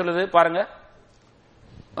ஆயத்து என்ன சொல்லுது பாருங்க,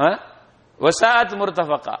 வஸாஅத்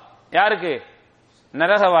முர்தஃபகா யாருக்கு?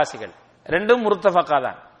 நரகவாசிகள். ரெண்டும் முர்தஃபகா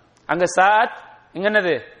தான். அங்க சாத், இங்க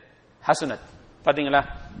என்னது? ஹஸ்னத். பாத்தீங்களா?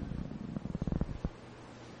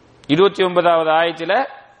 29வது ஆயத்தில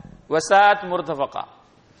வஸாஅத் முர்தஃபகா.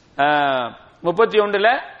 31ல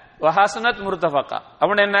வஹசனத் முர்தஃபகா.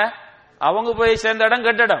 அவன் என்ன, அவங்க போய் சேர்ந்த இடம்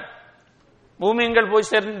கெட்ட இடம், பூமிங்கள் போய்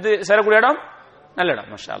சேரக்கூடிய இடம் நல்ல இடம்.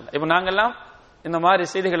 மாஷா அல்லாஹ். இப்ப நாங்கெல்லாம் இந்த மாதிரி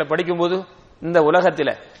செய்திகளை படிக்கும்போது இந்த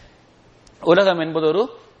உலகம் என்பது ஒரு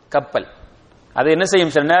கப்பல். அது என்ன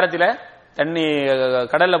செய்யும், சில நேரத்தில் தண்ணி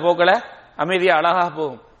கடல்ல போக்கல அமைதியா அழகாக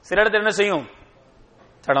போகும், சில இடத்துல என்ன செய்யும்,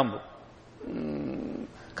 தடம்பும்.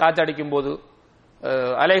 காத்தடிக்கும் போது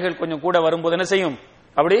அலைகள் கொஞ்சம் கூட வரும்போது என்ன செய்யும்,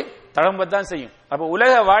 அப்படி தளம்பத்தான் செய்யும். அப்ப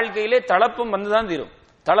உலக வாழ்க்கையிலே தளப்பம் வந்துதான் தீரும்,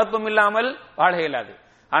 தளப்பம் இல்லாமல் வாழ இயலாது.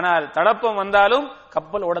 ஆனால் தளப்பம் வந்தாலும்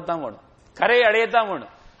கப்பல் ஓடத்தான் வேணும், கரையை அடையத்தான்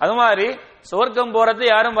வேணும். அது மாதிரி சுவர்க்கம் போறது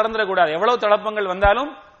யாரும் மறந்துடக்கூடாது. எவ்வளவு தளப்பங்கள்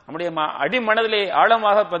வந்தாலும் நம்முடைய அடிமனதிலே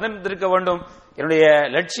ஆழமாக பதிந்திருக்க வேண்டும். என்னுடைய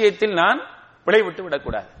லட்சியத்தில் நான் விளைவிட்டு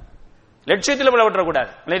விடக்கூடாது, லட்சியத்தில்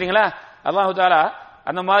விளைவிடக்கூடாது. இல்லைங்களா? அல்லாஹு தாலா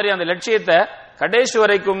அந்த மாதிரி அந்த லட்சியத்தை கடைசி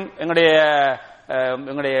வரைக்கும் எங்களுடைய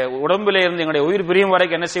உடம்பிலே இருந்து எங்களுடைய உயிர் பிரியும்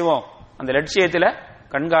வரைக்கும் என்ன செய்வோம், அந்த லட்சியத்தில்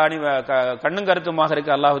கண்ணும் கருத்துமாக இருக்க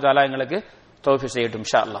அல்லாஹு தாலா எங்களுக்கு தௌஃபீக் செய்யட்டும்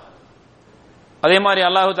இன்ஷா அல்லாஹ். அதே மாதிரி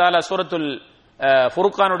அல்லாஹு தாலா சூரத்துல்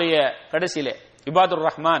ஃபுர்கானுடைய கடைசியிலே இபாதுர்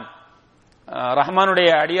ரஹ்மான், ரஹ்மானுடைய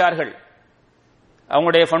அடியார்கள்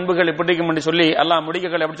அவங்களுடைய பண்புகள் இப்படி இருக்கும் என்று சொல்லி அல்லாஹ்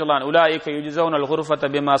முடிக்கல எப்படி சொல்லான், உலாயிக யுஜ்ஸௌனல் குர்ஃபத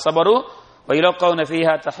பிமா ஸபரு வ யுலகௌன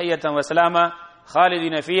ஃபீஹா தஹிய்யத்தன் வ ஸலாமா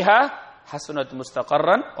ஹாலிதீன ஃபீஹா ஹஸனத்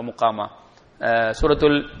முஸ்தகர்ரன் வ முகாமா.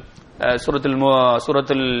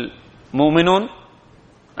 சூரத்துல் மூமினூன்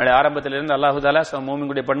ஆரம்பத்திலிருந்து அல்லாஹு தஆலா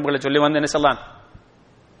மூமின்களுடைய பண்புகளை சொல்லி வந்து என்ன சொல்லலாம்,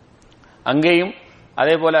 அங்கேயும்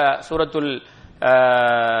அதே போல சூரத்துல்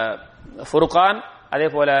ஃபுர்கான், அதே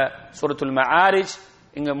போல சூரத்துல் மஆரிஜ்,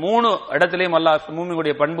 இங்க 3 இடத்திலையும் அல்லாஹ்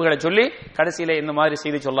மூமின்களுடைய பண்புகளை சொல்லி கடைசியிலே இந்த மாதிரி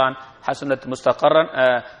செய்தி சொல்லான், ஹஸனத்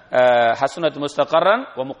முஸ்தகர்ரன்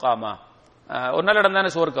வ முகாமா. ஒரு நல்ல இடம் தானே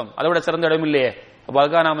சுவர்க்கம், அதை விட சிறந்த இடம் இல்லையே. அப்ப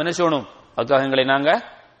அதுக்காக நாம் என்ன செய்யணும், அதுக்காக எங்களை நாங்க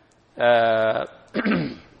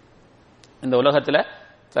இந்த உலகத்துல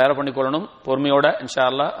தயார் பண்ணிக்கொள்ளணும். பொறுமையோட இன்ஷா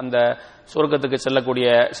அல்லாஹ் அந்த சுவர்க்கத்துக்கு செல்லக்கூடிய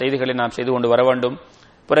செய்திகளை நாம் செய்து கொண்டு வர வேண்டும்.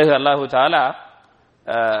 பிறகு அல்லாஹு தஆலா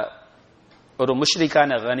ஒரு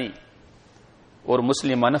முஷ்ரிக்கான கனி, ஒரு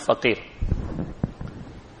முஸ்லிமான ஃபகீர்,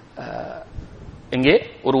 இங்கே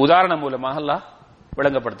ஒரு உதாரணம் மூலமாக அல்லாஹ்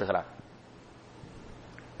விளங்கப்படுத்துகிறார்.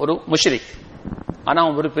 ஒரு முஷ்ரிக், ஆனா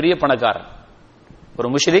அவன் ஒரு பெரிய பணக்காரன். ஒரு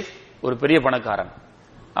முஷ்ரிக் ஒரு பெரிய பணக்காரன்.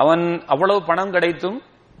 அவன் அவ்வளவு பணம் கிடைத்தும்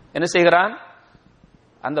என்ன செய்கிறான்,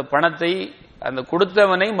 அந்த பணத்தை அந்த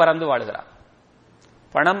கொடுத்தவனை மறந்து வாழ்கிறான்.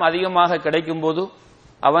 பணம் அதிகமாக கிடைக்கும் போது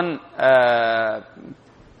அவன்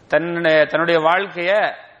தன்னுடைய வாழ்க்கைய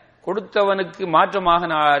கொடுத்தவனுக்கு மாற்றமாக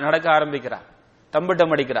நடக்க ஆரம்பிக்கிறான்,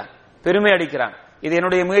 தம்பிட்டம் அடிக்கிறான், பெருமை அடிக்கிறான், இது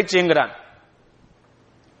என்னுடைய முயற்சி என்கிறான்.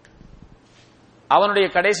 அவனுடைய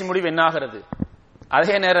கடைசி முடிவு என்னாகிறது,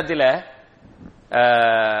 அதே நேரத்தில்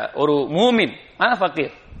ஒரு மூமின் ஆனா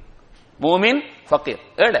ஃபகீர், மூமின் ஃபகீர்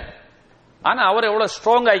ஏழை, ஆனா அவர் எவ்வளவு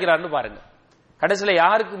ஸ்ட்ராங் ஆகிறார்னு பாருங்க. கடைசியில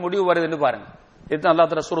யாருக்கு முடிவு வருதுன்னு பாருங்க. இதுதான் அல்லாஹ்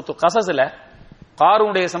தஆலா சூரத்து கஸஸ்ல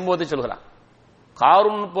காரூனுடைய சம்பவத்தை சொல்கிறான்.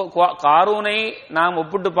 காரூனை நாம்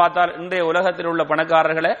ஒப்பிட்டு பார்த்தால் இன்றைய உலகத்தில் உள்ள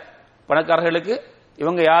பணக்காரர்களுக்கு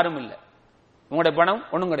இவங்க யாரும் இல்லை, இவங்களுடைய பணம்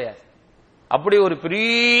ஒண்ணும் கிடையாது. அப்படி ஒரு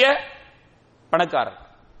பெரிய பணக்காரர்.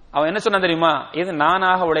 அவன் என்ன சொன்னான் தெரியுமா, இது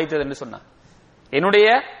நானாக உழைத்தது என்று சொன்னான்,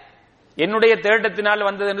 என்னுடைய தேட்டத்தினால்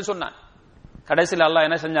வந்தது என்று சொன்னான். கடைசியில் அல்லாஹ்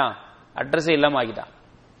என்ன செஞ்சான், அட்ரஸே இல்லாம ஆகிட்டான்.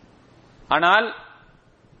 ஆனால்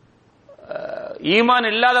ஈமான்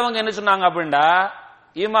இல்லாதவங்க என்ன சொன்னாங்க அப்படின்னா,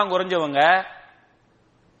 ஈமான் குறைஞ்சவங்க,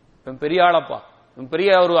 பெரிய ஆளப்பா, பெரிய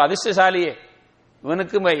ஒரு அதிர்ஷ்டசாலியே,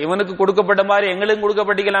 இவனுக்கு கொடுக்கப்பட்ட மாதிரி எங்களுக்கும்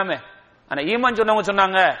கொடுக்கப்பட்டிக்கலாமே. ஆனா ஈமான் சொன்னவங்க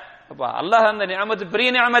சொன்னாங்க, அப்பா அல்லாஹ் அந்த நிஅமத்து பெரிய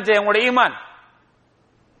நிஅமத்து, அவங்களுடைய ஈமான்,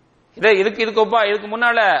 இதுக்கு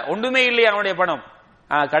முன்னால ஒன்றுமே இல்லையா அவனுடைய பணம்.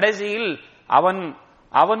 கடைசியில்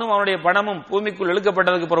அவனும் அவனுடைய பணமும் பூமிக்குள்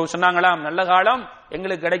இழுக்கப்பட்டதுக்கு பிறகு சொன்னாங்களாம், நல்ல காலம்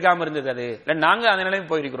எங்களுக்கு கிடைக்காம இருந்தது, அது இல்ல நாங்க அந்த நிலைமை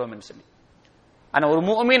போயிருக்கிறோம் என்று சொல்லி. ஆனா ஒரு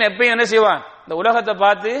முஃமின் எப்பயும் என்ன செய்வான், இந்த உலகத்தை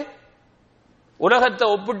பார்த்து, உலகத்தை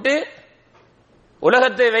ஒப்பிட்டு,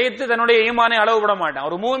 உலகத்தை வைத்து தன்னுடைய ஈமானை அளவு போட மாட்டான்.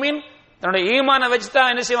 ஒரு முஃமின் தன்னுடைய ஈமானை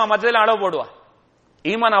வச்சுதான் என்ன செய்வான், மற்றதில் அளவு போடுவான்.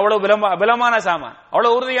 ஈமான் அவ்வளவு பலமான சாமான்,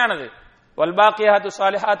 அவ்வளவு உறுதியானது. வல்பாக்கியாத்து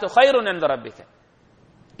சாலிஹாத்து கைருன் என்ற ரப்பிக்க,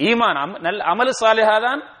 ஈமான் அமல் சாலிஹா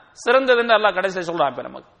தான் சிறந்தது என்று அல்லாஹ் கடைசியில் சொல்றான்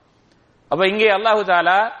நமக்கு. அப்ப இங்கே அல்லாஹு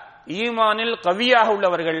தஆலா ஈமானில் கவியாக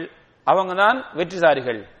உள்ளவர்கள் அவங்க தான்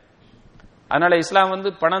வெற்றிசாரிகள். அதனால இஸ்லாம்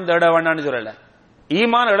பணம் தேட வேண்டாம்னு சொல்லல,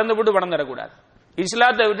 ஈமான் இழந்து விட்டு பணம் தேடக்கூடாது,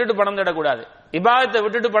 இஸ்லாத்தை விட்டுட்டு பணம் தேடக்கூடாது, இபாதத்தை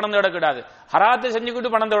விட்டுட்டு பணம் தேடக்கூடாது, ஹராத்தை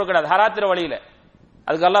செஞ்சுக்கிட்டு பணம் தேடக்கூடாது, ஹராத்திர வழியில.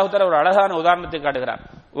 அதுக்கு அல்லாஹ் தஆலா ஒரு அழகான உதாரணத்தை காட்டுகிறான்.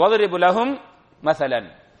 வதரிபு லஹும் மஸலன்,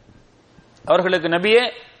 அவர்களுக்கு நபியே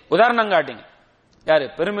உதாரணம் காட்டிங்க. யாரு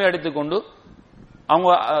பெருமை எடுத்துக்கொண்டு அவங்க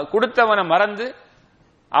கொடுத்தவனை மறந்து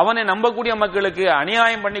அவனை நம்பக்கூடிய மக்களுக்கு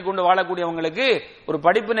அநியாயம் பண்ணி கொண்டு வாழக்கூடியவங்களுக்கு ஒரு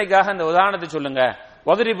படிப்பினைக்காக இந்த உதாரணத்தை சொல்லுங்க.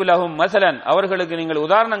 வதரிபு லஹும் மஸலன், அவர்களுக்கு நீங்கள்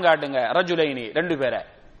உதாரணம் காட்டுங்க. ரஜுலைனி, ரெண்டு பேரை.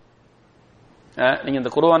 நீங்க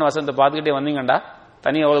இந்த குர்ஆன் வசனத்தை பார்த்துக்கிட்டே வந்தீங்கடா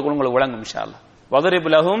தனி அவளுக்கு உங்களுக்கு விளங்கும் இன்ஷா அல்லாஹ். வதரிபு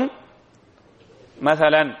லஹும்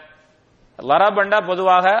மஸலன், லரபண்டா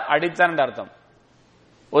பொதுவாக அடித்தான் அர்த்தம்.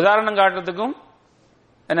 உதாரணம் காட்டுறதுக்கும்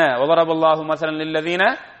என்ன, வதரபல்லாஹு மஸலன் லில்லதீன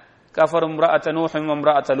கஃபரு இம்ரஅத நூஹ் வ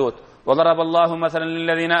இம்ரஅத லூத் வதரபல்லாஹு மஸலன்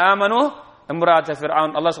லில்லதீன ஆமனூ இம்ரஅத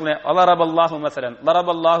ஃபிர்அன். அல்லாஹ் சொல்றான் வதரபல்லாஹு மஸலன்,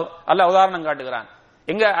 லரபல்லாஹு, அல்லாஹ் உதாரணம் காட்டுகிறான்.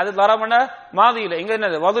 எங்க அது லரபண்டா மாதியில, எங்க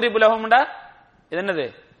என்னது வதரிபு லஹும்டா இது என்னது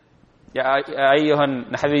யா அய்யுஹன்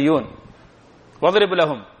நஹவியூன். வதரிபு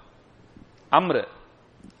லஹும் அம்ரு,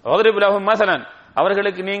 வதரிபு லஹும் மஸலன்,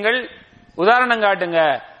 அவர்களுக்கு நீங்கள் உதாரணம் காட்டுங்க.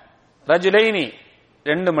 ரஜுலைனி,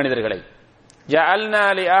 ரெண்டு மனிதர்களை. ஜஅல்னா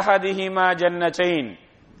லி அஹதிஹிமா ஜன்னத்தைன்,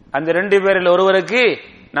 அந்த ரெண்டு பேரில் ஒருவருக்கு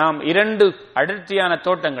நாம் இரண்டு அடர்த்தியான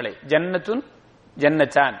தோட்டங்களை, ஜன்னத்துன்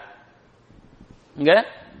ஜன்னத்தான், இங்க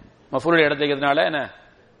மஃபூல் எடுத்துக்கிறதுனால என்ன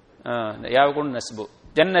யாவுக்குன் நஸ்பு,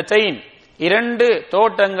 ஜன்னத்தைன், இரண்டு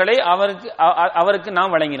தோட்டங்களை அவருக்கு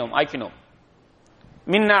நாம் வழங்கினோம், ஆக்கினோம்.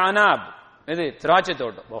 மின் அனாப், இது திராட்சை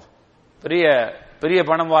தோட்டம், பெரிய பெரிய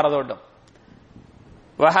பணம் வார தோட்டம்.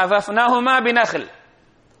 வஹஃபஃப்னாஹுமா பினஹல்,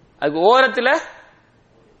 அதுக்கு ஓரத்தில்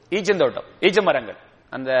ஈச்சந்தோட்டம், ஈச்ச மரங்கள்.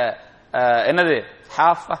 அந்த என்னது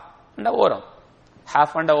ஹாஃப் ஓரம்,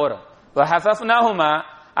 ஹாஃப் ஓரம். வஹஃபஃப்னாஹுமா,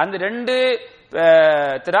 அந்த ரெண்டு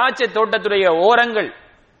திராட்சை தோட்டத்துடைய ஓரங்கள்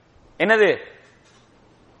என்னது,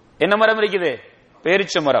 என்ன மரம் இருக்குது,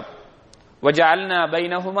 பேரிச்ச மரம். வஜஅல்னா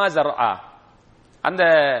பைனஹுமா ஸர்ஆ, அந்த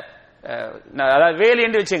அதாவது வேலி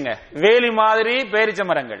என்று வச்சுங்க, வேலி மாதிரி பேரிச்ச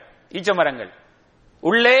மரங்கள், ஈச்ச மரங்கள்.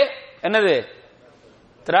 உள்ளே என்னது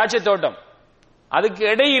திராட்சை தோட்டம், அதுக்கு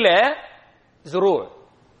இடையில ஸுரூ,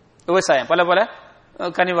 விவசாயம், பல பல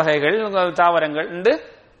கனி வகைகள், தாவரங்கள்,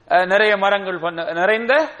 நிறைய மரங்கள்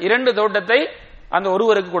நிறைந்த இரண்டு தோட்டத்தை அந்த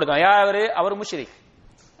ஒருவருக்கு கொடுத்தான். யாரு, அவர் முஷ்ரிக்,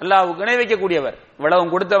 அல்லாஹ்வுக்கு இணை வைக்கக்கூடியவர்.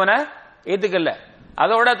 இவ்வளவும் கொடுத்தவனை ஏத்துக்கல்ல,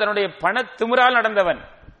 அதோட தன்னுடைய பண திமிரால் நடந்தவன்.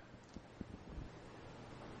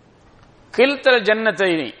 கில்தல்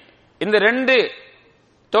ஜன்னத்தைனி, இந்த ரெண்டு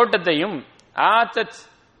தோட்டத்தையும் ஆத்தத்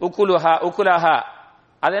உக்குலஹா,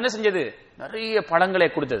 அது என்ன செஞ்சது, நிறைய பழங்களை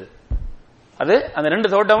கொடுத்தது. அது அந்த ரெண்டு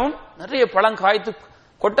தோட்டமும் நிறைய பழம் காய்த்து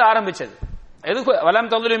கொட்ட ஆரம்பிச்சது. எது வலம்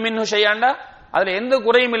ததுலு மின்ஹு ஷைஆண்டா, அதுல எந்த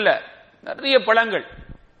குறையும் இல்ல, நிறைய பழங்கள்,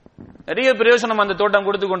 நிறைய பிரயோஜனம் அந்த தோட்டம்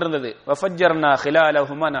கொடுத்து கொண்டிருந்தது. வஃபஜ்ஜர்னா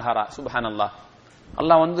ஹிலாலஹுமா நஹரா. சுப்ஹானல்லாஹ்.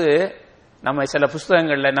 அல்லாஹ் நம்ம சில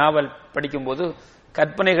புஸ்தகங்கள்ல நாவல் படிக்கும் போது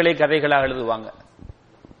கற்பனைகளை கதைகளாக எழுதுவாங்க.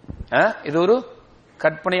 இது ஒரு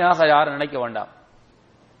கற்பனையாக யாரும் நினைக்க வேண்டாம்.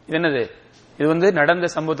 இது என்னது, இது நடந்த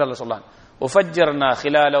சம்பவத்தால சொல்லலாம். உஃபஜ்ஜர்னா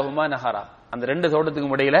ஹிலாலஹுமா நஹரா, அந்த ரெண்டு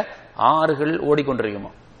தோட்டத்துக்கும் இடையில ஆறுகள்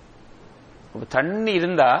ஓடிக்கொண்டிருக்குமா. தண்ணி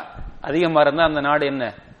இருந்தா அதிகமா இருந்தா அந்த நாடு என்ன,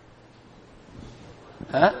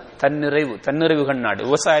 தன்னிறைவுகள் நாடு,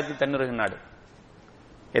 விவசாயத்தை தன்னிறைவு நாடு.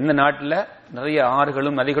 எந்த நாட்டுல நிறைய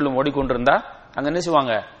ஆறுகளும் நதிகளும் ஓடிக்கொண்டிருந்தா அங்க என்ன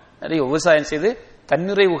செய்வாங்க, நிறைய விவசாயம் செய்து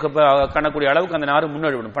தன்னிறைவு காணக்கூடிய அளவுக்கு அந்த நாடு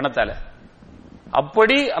முன்னெடுவிடும் பணத்தால.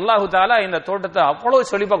 அப்படி அல்லாஹு தாலா இந்த தோட்டத்தை அவ்வளவு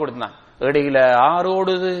செழிப்பா கொடுத்தான். இடையில ஆறு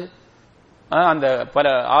ஓடுது, அந்த பல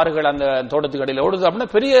ஆறுகள் அந்த தோட்டத்துக்கு இடையில ஓடுது.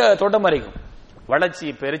 அப்படின்னா பெரிய தோட்டம் இருக்கும், வளர்ச்சி,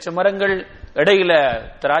 பெருச்ச மரங்கள், இடையில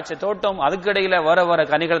திராட்சை தோட்டம், அதுக்கு இடையில வர வர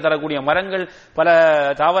கனிகள் தரக்கூடிய மரங்கள், பல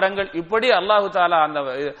தாவரங்கள். இப்படி அல்லாஹு தாலா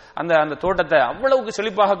அந்த அந்த தோட்டத்தை அவ்வளவுக்கு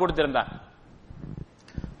செழிப்பாக கொடுத்திருந்தான்.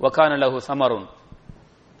 வகான லஹு சமருன்,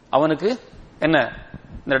 அவனுக்கு என்ன,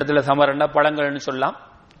 இந்த இடத்துல சமரன்னா பழங்கள்னு சொல்லலாம்,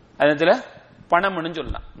 அதத்துல பணம்னு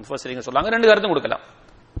சொல்லலாம். முஃபஸ்ஸிரீங்க சொல்லாங்க, ரெண்டு கருத்தும் கொடுக்கலாம்.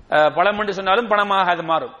 பழம் என்று சொன்னாலும் பணமாக அது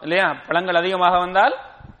மாறும் இல்லையா, பழங்கள் அதிகமாக வந்தால்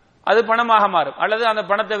அது பணமாக மாறும். அல்லது அந்த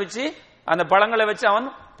பணத்தை வச்சு, அந்த பழங்களை வச்சு அவன்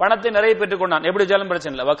பணத்தை நிறைய பெற்றுக் கொண்டான், எப்படி வச்சாலும்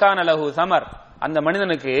பிரச்சனை இல்லை. வகான லஹு சமர், அந்த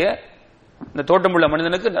மனிதனுக்கு, இந்த தோட்டம் உள்ள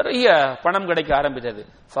மனிதனுக்கு நிறைய பணம் கிடைக்க ஆரம்பித்தது.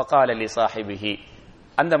 ஃபகால லி சாஹிபிஹி,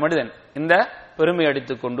 அந்த மனிதன் இந்த பெருமை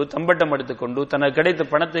அடித்துக்கொண்டு, தம்பட்டம் எடுத்துக்கொண்டு, தனக்கு கிடைத்த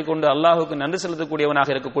பணத்தை கொண்டு அல்லாஹுக்கு நன்றி செலுத்தக்கூடியவனாக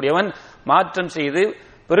இருக்கக்கூடியவன் மாற்றம் செய்து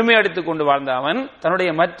பெருமை அடித்துக் கொண்டு வாழ்ந்த அவன் தன்னுடைய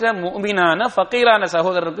மற்ற முஃமினான ஃபகீரான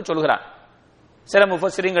சகோதரருக்கு சொல்கிறான். சில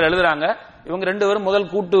முஃபஸ்ஸிரீன்கள் எழுதுறாங்க, இவங்க ரெண்டு பேரும் முதல்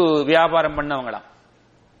கூட்டு வியாபாரம் பண்ணவங்களாம்,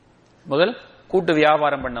 முதல் கூட்டு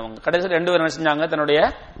வியாபாரம் பண்ணவங்க. கடைசியில் ரெண்டு பேரும் என்ன செஞ்சாங்க, தன்னுடைய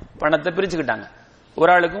பணத்தை பிரிச்சுக்கிட்டாங்க.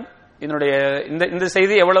 ஒரு ஆளுக்கும் இதனுடைய இந்த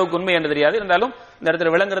செய்தி எவ்வளவுக்கு உண்மை என்று தெரியாது, இருந்தாலும் இந்த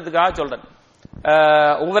இடத்துல விளங்குறதுக்காக சொல்றேன்.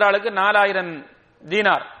 ஒவ்வொரு ஆளுக்கு 4000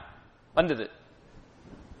 தீனார் வந்தது.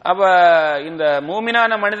 அப்ப இந்த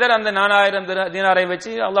மூமினான மனிதர் அந்த 4000 தீனாரை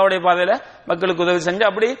வச்சு அல்லாஹ்வுடைய பாதையில மக்களுக்கு உதவி செஞ்சு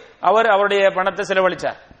அப்படி அவர் அவருடைய பணத்தை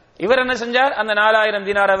செலவழிச்சார். இவர் என்ன செஞ்சார், அந்த 4000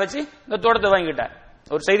 தீனாரை வச்சு இந்த தோட்டத்தை வாங்கிட்டார்.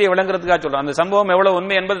 ஒரு செய்தியை விளங்குறதுக்காக சொல்றோம். அந்த சம்பவம் எவ்வளவு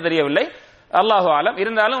உண்மை என்பது தெரியவில்லை, அல்லாஹு ஆலம்.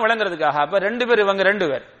 இருந்தாலும் விளங்குறதுக்காக அப்ப இவங்க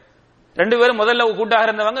ரெண்டு பேரும் முதல்ல கூட்டாக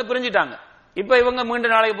இருந்தவங்க பிரிஞ்சிட்டாங்க. இப்ப இவங்க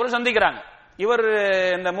மீண்டும் நாளைக்கு போல சந்திக்கிறாங்க. இவர்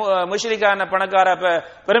இந்த முஷ்ரிக்கான பணக்கார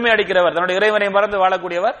பெருமை அடிக்கிறவர், தன்னுடைய இறைவனை மறந்து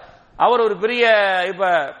வாழக்கூடியவர், அவர் ஒரு பெரிய இப்ப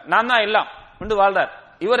நான் தான் எல்லாம் கொண்டு வாழ்றார்.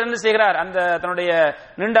 இவர் என்ன செய்கிறார், அந்த தன்னுடைய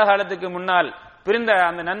நீண்ட காலத்துக்கு முன்னால் பிரிந்த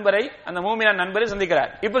அந்த நண்பரை, அந்த மூமினான நண்பரை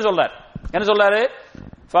சந்திக்கிறார். இப்ப சொல்றார், என்ன சொல்றாரு,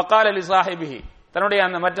 ஃபகால லி ஸாஹிபிஹி, தன்னுடைய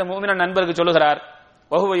அந்த மற்ற மூமினான நண்பருக்கு சொல்லுகிறார்,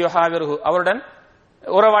 வஹுவ யுஹாவிருஹு, அவருடன்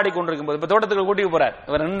உறவாடி கொண்டிருக்கும் போது, இப்ப தோட்டத்துக்கு கூட்டிட்டு போறார்.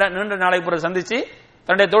 இவர் நீண்ட நாளைக்கு பிறகு சந்திச்சு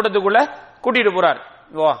தன்னுடைய தோட்டத்துக்குள்ள கூட்டிட்டு போறார்.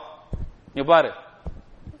 வா நீ பாரு,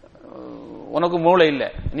 உனக்கு மூளை இல்ல,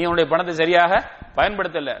 நீ உன்னுடைய பணத்தை சரியாக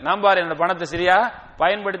பயன்படுத்தல, நான் பாரு என்னோட பணத்தை சரியாக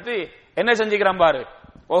பயன்படுத்தி என்ன செஞ்சுக்கிறான் பாரு.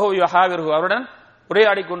 ஓஹோ யுஹாவிருஹு, அவருடன்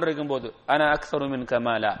உரையாடி கொண்டிருக்கும் போது, அன அக்ஸரு மின்க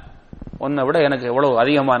மாலா, உன்னை விட எனக்கு எவ்வளவு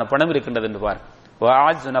அதிகமான பணம் இருக்கின்றது என்று பார்.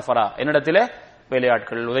 வஅஅஸு நஃபரா, என்னிடத்திலே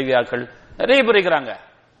வேலையாட்கள் உதவியாட்கள் நிறைய பேர் இருக்கிறாங்க.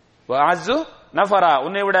 வஅஅஸு நஃபரா,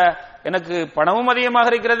 உன்னை விட எனக்கு பணமும் அதிகமாக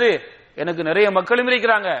இருக்கிறது, எனக்கு நிறைய மக்களும்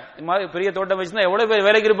இருக்கிறாங்க. இந்த மாதிரி பெரிய தோட்டம் வச்சுன்னா எவ்வளவு பேர்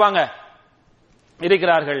வேலைக்கு இருப்பாங்க,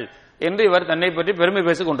 இருக்கிறார்கள் என்று இவர் தன்னை பற்றி பெருமை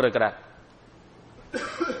பேசிக் கொண்டிருக்கிறார்.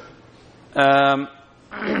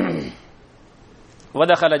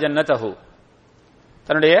 வதகல ஜன்னதஹு,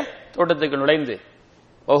 தன்னுடைய தோட்டத்துக்கு நுழைந்து,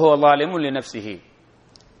 ஓஹோ லாலிமு லினஃப்ஸிஹி,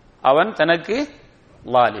 அவன் தனக்கு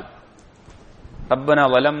லாலிம், ரப்பனா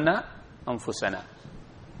வலம்னா அன்ஃபுஸனா,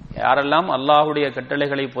 யாரெல்லாம் அல்லாஹ்வுடைய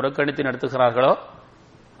கட்டளைகளை புறக்கணித்து நடத்துகிறார்களோ,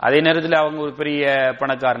 அதே நேரத்தில் அவங்க ஒரு பெரிய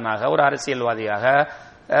பணக்காரனாக, ஒரு அரசியல்வாதியாக,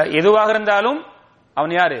 எதுவாக இருந்தாலும்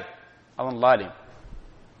அவன் யாரு, அவன் லாலிம்,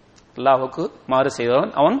 அல்லாஹ்வுக்கு மாறு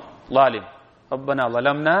செய்தவன் அவன் லாலிம். ரப்பனா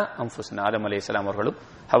வலம்னா அன்ஃபுஸனா, ஆதம் அலைஹிஸ்ஸலாம் அவர்களும்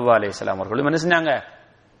ஹவ்வா அலைஹிஸ்ஸலாம் அவர்களும் என்ன செஞ்சாங்க,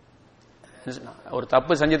 ஒரு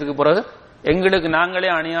தப்பு செஞ்சதுக்கு பிறகு எங்களுக்கு நாங்களே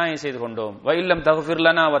அநியாயம் செய்து கொண்டோம், வஇல்லம் தக்ஃபிர்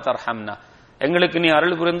லனா வ தர்ஹம்னா, எங்களுக்கு நீ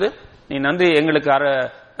அருள் புரிந்து நீ நன்றி எங்களுக்கு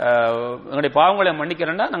எங்களுடைய பாவங்களை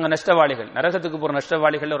மன்னிக்கிறேன்னா நாங்க நஷ்டவாளிகள், நரகத்துக்கு போற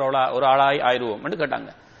நஷ்டவாளிகள் ஒரு ஆளாய் ஆயிடுவோம் என்று கேட்டாங்க.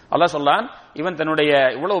 அல்லாஹ் சொல்லான், இவன் தன்னுடைய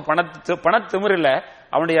இவ்வளவு பணத்திமிரில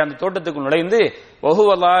அவனுடைய அந்த தோட்டத்துக்கு நுழைந்து,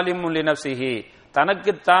 வஹுவ லாலிமு லினஃப்ஸிஹி,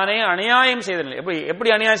 தனக்குத்தானே அநியாயம் செய்தன. எப்படி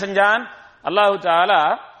அநியாயம் செஞ்சான், அல்லாஹு தஆலா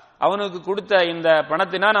அவனுக்கு கொடுத்த இந்த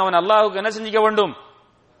பணத்தினால் அவன் அல்லாஹ்வுக்கு என்ன செஞ்சிக்க வேண்டும்,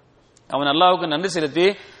 அவன் அல்லாஹ்வுக்கு நன்றி செலுத்தி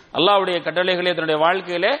அல்லாஹ்வுடைய கட்டளைகளை தன்னுடைய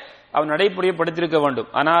வாழ்க்கையிலே அவன் நடைமுறைப்படுத்தியிருக்க வேண்டும்.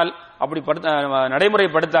 ஆனால் அப்படி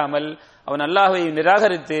நடைமுறைப்படுத்தாமல் அவன் அல்லாஹ்வை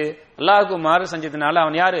நிராகரித்து அல்லாஹ்வுக்கு மாறு செஞ்சதுனால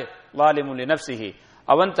அவன் யாரு, லாலிமு லினஃப்ஸிஹி,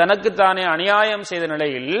 அவன் தனக்குத்தானே அநியாயம் செய்த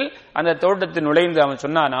நிலையில் அந்த தோட்டத்தில் நுழைந்து அவன்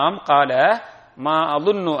சொன்னானாம், கால மா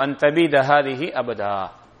அதுன்னு அன் தபீத ஹாதிஹி அபதா,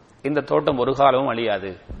 இந்த தோட்டம் ஒரு காலமும்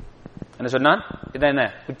அழியாது. என்ன சொன்னான், இதான் என்ன,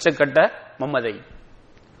 உச்சக்கட்ட மம்மதை,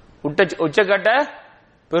 உச்சக்கட்ட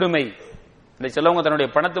பெருமை. இந்த செல்லவங்க தன்னுடைய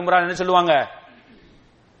பணத்து முறை என்ன சொல்லுவாங்க,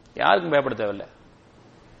 யாருக்கும் பயப்பட தேவையில்லை,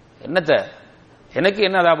 என்னத்த எனக்கு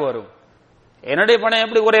என்ன லாபம் வரும், என்னுடைய பணம்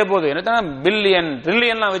எப்படி குறைய போகுது, எனக்கு பில்லியன்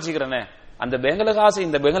ட்ரில்லியன்லாம் வச்சுக்கிறேனே, அந்த பேங்க்ல காசு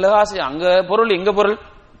இந்த பேங்க்ல காசு, அங்க பொருள் இங்க பொருள்.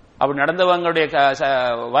 அப்படி நடந்தவங்களுடைய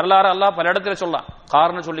வரலாறு எல்லாம் பல இடத்துல சொல்லலாம்,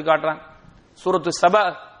 காரணம் சொல்லி காட்டுறான். சூரத்து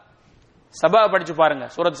சபா படிச்சு பாருங்க.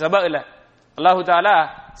 சூரத் சபா இல்ல, அல்லாஹு தஆலா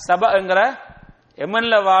சபாங்கிற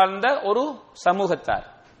யமன்ல வாழ்ந்த ஒரு சமூகத்தார்,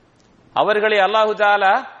 அவர்களை அல்லாஹு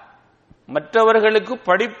தஆலா மற்றவர்களுக்கு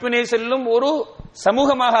படிப்பினை செல்லும் ஒரு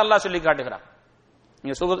சமூகமாக அல்லாஹ் சொல்லி காட்டுகிறான்.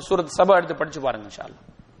 நீங்க சூரத் சபா எடுத்து படிச்சு பாருங்க இன்ஷா அல்லாஹ்.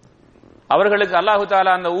 அவர்களுக்கு அல்லாஹு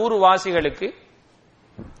தஆலா அந்த ஊர் வாசிகளுக்கு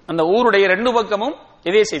அந்த ஊருடைய ரெண்டு பக்கமும்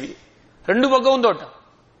இதே செய்தி, ரெண்டு பக்கமும் தோட்டம்.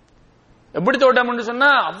 எப்படி தோட்டம் என்று சொன்னா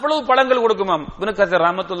அவ்வளவு பழங்கள் கொடுக்குமாம். இப்னு கஸீர்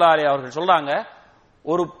ரஹ்மத்துல்லாஹி அலைஹி அவர்கள் சொல்றாங்க,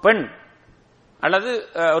 ஒரு பெண் அல்லது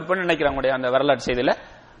ஒரு பெண் நினைக்கிறாங்க அந்த வரலாற்று செய்தியில,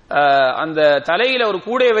 அந்த தலையில ஒரு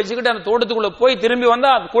கூடையை வச்சுக்கிட்டு அந்த தோட்டத்துக்குள்ள போய் திரும்பி வந்தா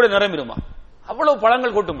அந்த கூடை நிரம்பிடுமா, அவ்வளவு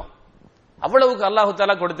பழங்கள் கொட்டுமா. அவ்வளவுக்கு அல்லாஹு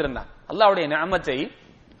தஆலா கொடுத்திருந்தான். அல்லாஹ்வுடைய நிஅமத்தை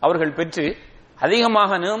அவர்கள் பெற்று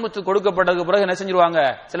அதிகமாக நிஅமத்து கொடுக்கப்பட்டதுக்கு பிறகு என்ன செஞ்சிருவாங்க,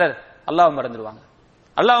 சிலர் அல்லாஹ் மறந்துடுவாங்க,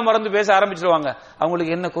 அல்லாஹ் மறந்து பேச ஆரம்பிச்சிருவாங்க.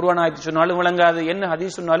 அவங்களுக்கு என்ன குர்ஆன் ஆயத்து சொன்னாலும் விளங்காது, என்ன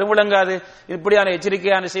ஹதீஸ் சொன்னாலும் விளங்காது, இப்படியான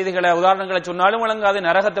எச்சரிக்கையான செய்திகளை உதாரணங்களை சொன்னாலும் விளங்காது,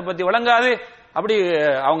 நரகத்தை பத்தி விளங்காது. அப்படி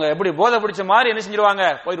அவங்க எப்படி போதை பிடிச்ச மாதிரி என்ன செஞ்சிருவாங்க,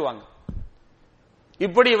 போயிடுவாங்க.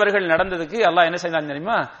 இப்படி இவர்கள் நடந்ததுக்கு அல்லாஹ் என்ன செய்தான்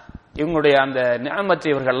தெரியுமா, இவங்களுடைய அந்த நிஅமத்தை,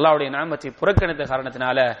 இவர்கள் அல்லாஹ்வுடைய நிஅமத்தை புறக்கணித்த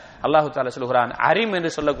காரணத்தினால அல்லாஹ் தஆலா சொல்கிறான், அரிம்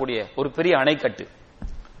என்று சொல்லக்கூடிய ஒரு பெரிய அணைக்கட்டு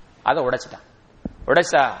அதை உடைச்சிட்டான்.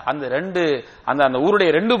 உடைச்சா அந்த அந்த ஊருடைய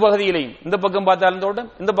ரெண்டு பகுதியிலையும், இந்த பக்கம் பார்த்தாலும் தோட்டம்,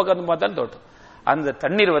 இந்த பக்கம் பார்த்தாலும் தோட்டம், அந்த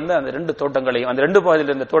தண்ணீர் அந்த ரெண்டு தோட்டங்களையும், அந்த ரெண்டு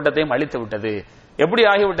பகுதியில் இருந்த தோட்டத்தையும் அழித்து விட்டது. எப்படி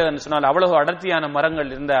ஆகிவிட்டது சொன்னால், அவ்வளவு அடர்த்தியான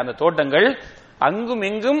மரங்கள் இருந்த அந்த தோட்டங்கள் அங்கும்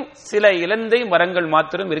இங்கும் சில இலந்தை மரங்கள்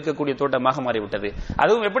மாத்திரம் இருக்கக்கூடிய தோட்டமாக மாறிவிட்டது.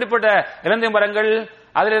 அதுவும் எப்படிப்பட்ட இலந்தை மரங்கள்,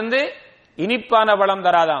 அதிலிருந்து இனிப்பான பழம்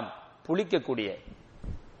தராதாம், புளிக்கக்கூடிய.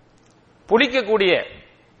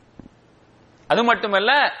 அது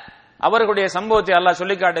மட்டுமல்ல, அவர்களுடைய சம்பவத்தை அல்லாஹ்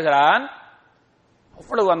சொல்லி காட்டுகிறான்.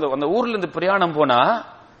 அவ்வளவு அந்த ஊர்ல இருந்து பிரயாணம் போனா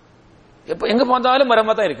எப்ப எங்க பார்த்தாலும்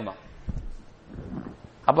மரமா தான் இருக்குமா.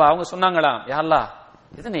 அப்ப அவங்க சொன்னாங்களாம், யா அல்லாஹ்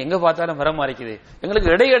இது எங்க பார்த்தாலும் மரமா இருக்குது,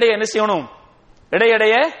 எங்களுக்கு இடையிடையே என்ன செய்யணும்,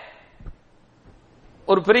 இடையிடையே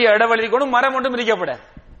ஒரு பெரிய இடைவெளி கூட மரம் ஒன்றும் மிதிக்கப்பட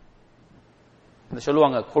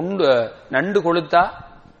சொல்லுவாங்க. கொண்டு நண்டு கொளுத்தா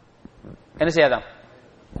என்ன செய்யாதான்,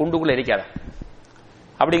 குண்டுக்குள்ள எரிக்காதான்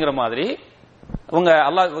அப்படிங்கிற மாதிரி அவங்க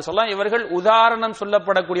அல்லாஹ் சொல்ல இவர்கள் உதாரணம்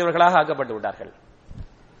சொல்லப்படக்கூடியவர்களாக ஆக்கப்பட்டு விட்டார்கள்.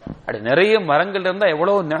 அப்படி நிறைய மரங்கள் இருந்தா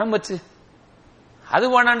எவ்வளவு நியமத்து, அது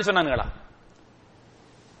வேணான்னு சொன்னாங்களா.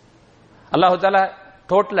 அல்லாஹு தாலா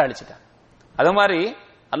டோட்டலா அழிச்சிட்டான். அது மாதிரி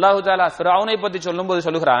அல்லாஹு தாலா ஃபிரௌனை பத்தி சொல்லும் போது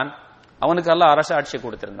சொல்லுகிறான், அவனுக்கு அல்லாஹ் அரச ஆட்சியை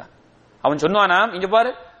கொடுத்திருந்தான். அவன் சொன்னானாம், இங்க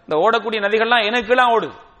பாரு இந்த ஓடக்கூடிய நதிகள்லாம் எனக்கு கீழே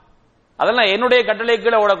ஓடுது, அதெல்லாம் என்னுடைய கட்டளை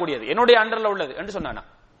கீழே ஓடக்கூடியது, என்னுடைய அண்டர்ல உள்ளது என்று சொன்னானா.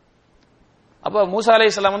 அப்ப மூசா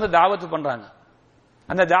அலைஹிஸ்ஸலாம் வந்து தாவத்து பண்றாங்க.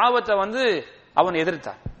 அந்த தாவத்தை வந்து அவன்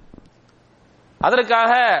எதிர்த்தான்.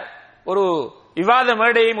 அதற்காக ஒரு விவாத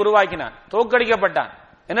மேடையையும் உருவாக்கினான். தோற்கடிக்கப்பட்டான்.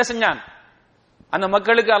 என்ன செஞ்சான், அந்த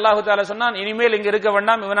மக்களுக்கு அல்லாஹு தாலா சொன்னான், இனிமேல் இங்க இருக்க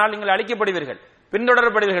வேண்டாம், இவனால் நீங்கள் அழிக்கப்படுவீர்கள்,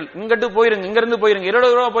 பின்தொடரப்படுவீர்கள், இங்கிட்டு போயிருங்க, இங்க இருந்து போயிருங்க.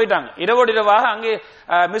 20 ரூபா போயிட்டாங்க. இரவோடு இரவாக அங்கே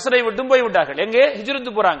மிஸ்ரை விட்டும் போய்விட்டார்கள். எங்கே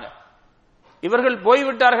ஹிஜ்ரத்து போறாங்க. இவர்கள்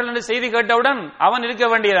போய்விட்டார்கள் என்று செய்தி கேட்டவுடன் அவன் இருக்க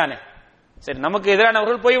வேண்டியதானே, சரி நமக்கு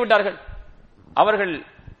எதிரானவர்கள் போய்விட்டார்கள். அவர்கள்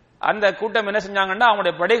அந்த கூட்டம் என்ன செஞ்சாங்கன்னா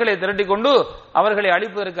அவங்களுடைய படைகளை திரட்டி கொண்டு அவர்களை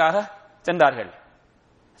அழிப்பதற்காக சென்றார்கள்.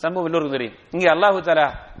 சம்பவம் எல்லோருக்கும் தெரியும். இங்கே அல்லாஹு தஆலா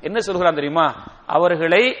என்ன சொல்கிறான் தெரியுமா,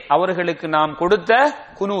 அவர்களுக்கு நாம் கொடுத்த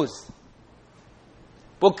குனூஸ்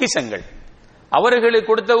பொக்கிஷங்கள், அவர்களுக்கு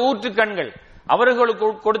கொடுத்த ஊற்று கண்கள், அவர்களுக்கு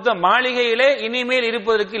கொடுத்த மாளிகையிலே இனிமேல்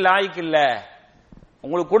இருப்பதற்கு லாய்க்கு இல்ல.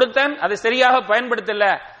 உங்களுக்கு கொடுத்தன், அதை சரியாக பயன்படுத்தல,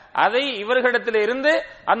 அதை இவர்களிடத்தில் இருந்து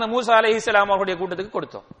அந்த மூசா அலைஹிஸ்ஸலாம் அவருடைய கூட்டத்துக்கு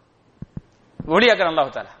கொடுத்தோம். வெளியாக்குறான்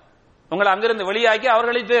அல்லாஹ் தஆலா. உங்களை அங்கிருந்து வெளியாக்கி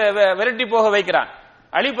அவர்களை விரட்டி போக வைக்கிறான்.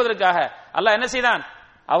 அழிப்பதற்காக அல்லாஹ் என்ன செய்தான்,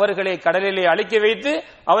 அவர்களை கடலிலே அழிக்க வைத்து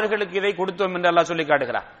அவர்களுக்கு இதை கொடுத்தோம் என்று அல்லாஹ் சொல்லி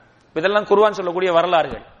காட்டுகிறான். இதெல்லாம் குர்ஆன் சொல்லக்கூடிய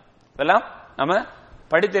வரலாறுகள். இதெல்லாம் நம்ம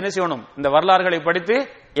படித்து என்ன செய்யணும், இந்த வரலாறுகளை படித்து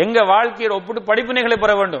எங்க வாழ்க்கையில் ஒப்பிட்டு படிப்பினைகளை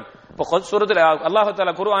பெற வேண்டும். இப்போ சூரத்துல அல்லாஹ்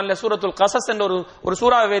தஆலா குர்ஆன்ல சூரத்துல் கஸஸ் என்ற ஒரு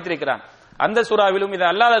சூறாவை வைத்திருக்கிறான். அந்த சூறாவிலும் இது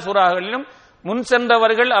அல்லாத சூறாக்களிலும் முன்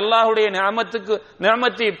சென்றவர்கள் அல்லாஹ்வுடைய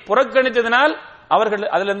நிஅமத்தை புறக்கணித்ததனால் அவர்கள்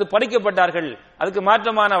அதிலிருந்து பறிக்கப்பட்டார்கள், அதுக்கு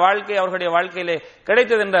மாற்றமான வாழ்க்கை அவர்களுடைய வாழ்க்கையிலே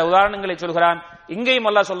கிடைத்தது என்ற உதாரணங்களை சொல்கிறான். இங்கேயும்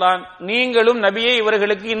அல்லாஹ் சொல்றான், நீங்களும் நபியை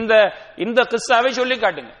இவர்களுக்கு இந்த கிஸ்ஸாவை சொல்லி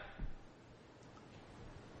காட்டுங்க.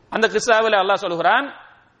 அந்த கிஸ்ஸாவில் அல்லாஹ் சொல்கிறான்,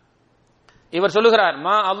 இவர் சொல்லுகிறார்,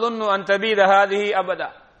 மா அலுன்னு அன் தபீத ஹாதிஹி அபதா,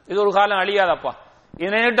 இது ஒரு காலம் அழியாதப்பா, இது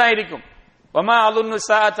நினைட்டா இருக்கும். வமா அலுன்னு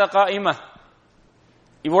ஸாஅத காயிமா,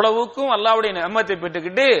 இவ்வளவுக்கும் அல்லாஹ்வுடைய நிஅமத்தை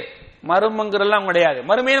பெற்றுக்கிட்டு மறுமங்கிறெல்லாம் கிடையாது,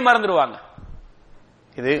 மறுமையை மறந்துடுவாங்க.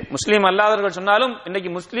 இது முஸ்லீம் அல்லாதவர்கள் சொன்னாலும் இன்னைக்கு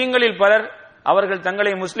முஸ்லீம்களில் பலர் அவர்கள்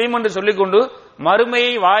தங்களை முஸ்லீம் என்று சொல்லிக் கொண்டு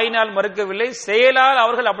மறுமையை வாயினால் மறுக்கவில்லை, செயலால்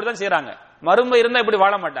அவர்கள் அப்படித்தான் செய்யறாங்க. மறுமை இருந்தா இப்படி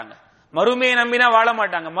வாழ மாட்டாங்க, மறுமையை நம்பினா வாழ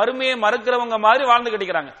மாட்டாங்க, மறுமையை மறுக்கிறவங்க மாதிரி வாழ்ந்து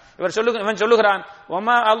கிடைக்கிறாங்க. இவன் சொல்லுகிறான்,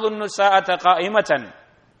 வமா அலுன்னு ஸாஅத காயிமத்தன்,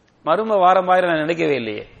 மறுமை வாரம் மாதிரி நான் நினைக்கவே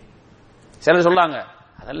இல்லையே. சிலர் சொல்றாங்க,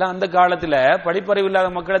 அதெல்லாம் அந்த காலத்துல படிப்பறிவு இல்லாத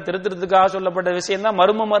மக்களை திருத்துறதுக்காக சொல்லப்பட்ட விஷயம் தான்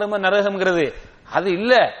மர்ம நரகம்ங்கிறது. அது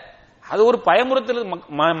இல்ல, அது ஒரு பயமுறுத்தல்,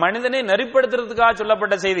 மனிதனை நெறிப்படுத்துறதுக்காக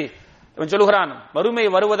சொல்லப்பட்ட செய்தி. இவன் சொல்லுகிறான், மறுமை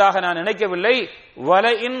வருவதாக நான் நினைக்கவில்லை.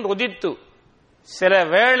 வலையின் உதித்து, சில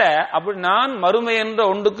வேளை அப்படி நான் மறுமை என்ற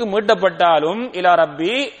ஒன்றுக்கு மீட்டப்பட்டாலும் இலா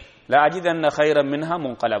ரப்பி லஅஜிதன்ன கைரம் மின்ஹா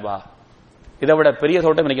முன்கலபா, இதை விட பெரிய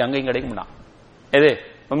தோட்டம் எனக்கு அங்கேயும் கிடைக்கும்னா. எது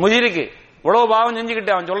முஜிருக்கு இவ்வளவு பாவம்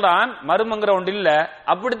செஞ்சுக்கிட்டு அவன் சொல்றான் மறுமங்கிற ஒன்று இல்ல,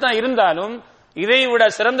 அப்படித்தான் இருந்தாலும் இதை விட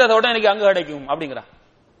சிறந்த தோட்டம் எனக்கு அங்க கிடைக்கும் அப்படிங்கிறான்.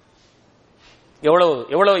 எவ்வளவு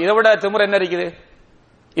எவ்வளவு இதை விட திமிர என்ன இருக்குது.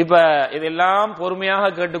 இப்ப இதெல்லாம் பொறுமையாக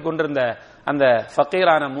கேட்டுக்கொண்டிருந்த அந்த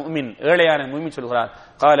ஃபக்கீரான முஃமின், ஏழையான முஃமின் சொல்கிறார்,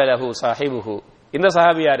 கால லஹு சாஹிபுஹு, இந்த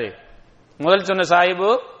சஹாபி யாரு, முதல் சொன்ன சாஹிபு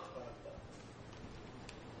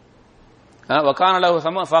வகான லஹு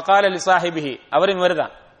ஃபகால லி சாஹிபிஹி, அவரின்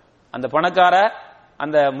வருதான் அந்த பணக்கார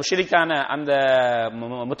அந்த முஷ்ரிக்கான அந்த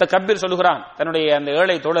முத்தகப்பிர் சொல்லுகிறான் தன்னுடைய அந்த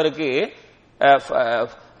ஏழை தோழருக்கு,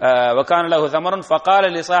 வகான லஹு ஸமருன் ஃபகால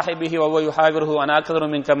லி சாஹிபிஹி வ யுஹாவிருஹு அன அக்ஸரு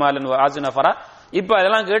மின் கமாலன் வ ஆஸின ஃபரா. இப்ப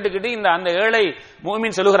அதெல்லாம் கேட்டுக்கிட்டு அந்த ஏழை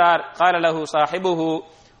முஃமின் சொல்லுகிறார், கால லஹு சாஹிபுஹு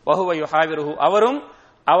வ ஹுவ யுஹாவிருஹு, அவரும்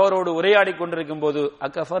அவரோடு உரையாடி கொண்டிருக்கும் போது,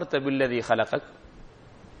 அகஃபர்த பில்லதி ஹலகக்,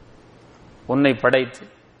 உன்னை படைத்து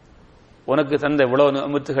உனக்கு தந்த இவ்வளவு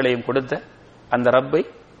நிஅமத்துகளையும் கொடுத்த அந்த ரப்பை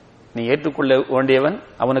நீ ஏற்றுக்கொள்ள வேண்டியவன்,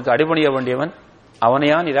 அவனுக்கு அடிபணிய வேண்டியவன்,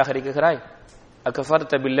 அவனையா நிராகரிக்கிறாய்.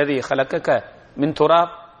 அகஃபர்த பில்லதி ஹலகக மின்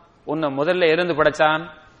துராப், உன்னை முதல்ல இருந்து படைச்சான்,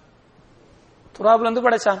 துராப்ல இருந்து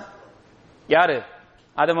படைச்சான். யாரு?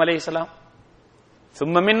 ஆதம் அலைஹிஸ்ஸலாம்.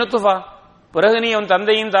 சும்ம மின் நுத்ஃபா, பிறகு நீ உன்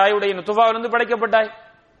தந்தையின் தாயுடைய நுத்ஃபாவிலிருந்து படைக்கப்பட்டாய்.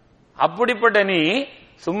 அப்படிப்பட்ட நீ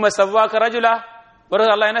சும்ம சவ்வாக ரஜுலா,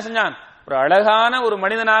 பிறகு அல்லாஹ் என்ன செஞ்சான், ஒரு அழகான ஒரு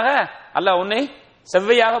மனிதனாக அல்லாஹ் உன்னை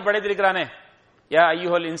செவ்வையாக படைத்திருக்கிறானே. யா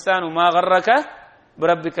அய்யுஹல் இன்சானு மா கர்ரக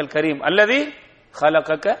பிரப்பிக்கல் கரீம் அல்லதி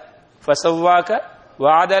خلقك فسواك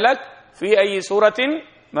وعدلك في اي سوره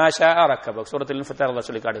ما شاء ركبك. சூரத்துல் இன்ஃபித்தார் அல்லாஹ்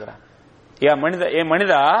சொல்லி காட்டுகிறான், ஏ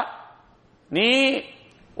மனிதா, நீ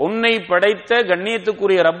உன்னை படைத்த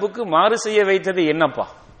கண்ணியத்துக்குரிய ரப்புக்கு மாறு செய்ய வைத்தது என்னப்பா?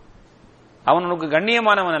 அவன் உனக்கு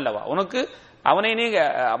கண்ணியமானவன் அல்லவா? உனக்கு அவனை நீ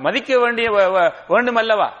மதிக்க வேண்டும்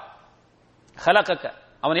அல்லவா? ஹலகக்க,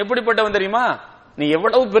 அவன் எப்படிப்பட்டவன் தெரியுமா? நீ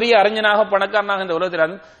எவ்வளவு பெரிய அறிஞனாக பணக்காரனாக இந்த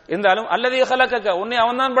உலகத்தில் இருந்தாலும் அல்லது ஹலகக்க, உன்னை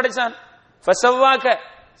அவன் தான் படைச்சான். ஃபஸவ்வாக,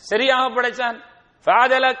 சரியாக படைச்சான்.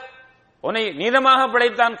 ஃபஅதலக், உன்னை நீதமாக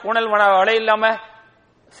படைத்தான், கூணல் வளை இல்லாம.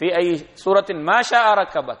 ஃபி ஐ சூரத்தின் மா ஷா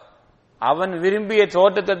ரக்கபக், அவன் விரும்பிய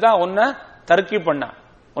தோற்றத்தை தான் உன்னை தர்க்கி பண்ணான்,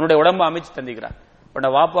 உன்னுடைய உடம்பு அமைச்சு தந்திக்கிறான். உன்னோட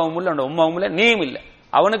வாப்பாவும் இல்லை, உன்னோட உம்மாவும் இல்லை, நீயும் இல்லை,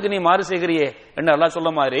 அவனுக்கு நீ மாறு செய்கிறியே என்று அல்லாஹ்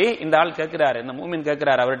சொல்ல மாதிரி இந்த ஆள் கேட்கிறார், இந்த மூமின்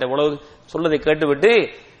கேட்கிறார். அவர்கிட்ட இவ்வளவு சொல்லதை கேட்டுவிட்டு,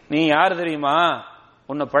 நீ யார் தெரியுமா?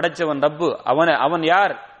 உன்னை படைச்சவன் ரப்பு. அவன்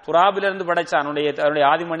யார்? துராபிலிருந்து படைச்சான், அவனுடைய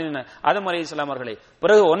ஆதி மனிதன் ஆதம் அலைஹிஸ்ஸலாம் அவர்களை.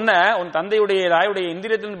 பிறகு உன் தந்தையுடைய தாயுடைய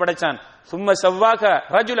இந்திரியத்திலிருந்து படைச்சான். சும்ம சவ்வாக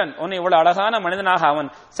ரஜுலன், உன்னை இவ்வளவு அழகான மனிதனாக அவன்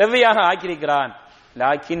செவ்வையாக ஆக்கியிருக்கிறான்.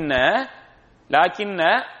 லாக்கின்ன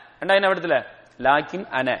என்ன இடத்துல லாக்கின்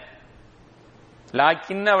அன,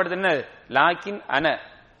 லாக்கின் அவடத்து என்ன, லாக்கின் அன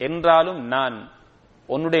என்றாலும் நான்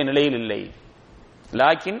உன்னுடைய நிலையில் இல்லை.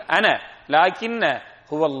 லாக்கின் அன லாக்கின்ன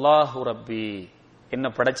ஹுவல்லாஹு ரப்பி, என்ன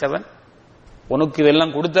படைச்சவன், உனக்கு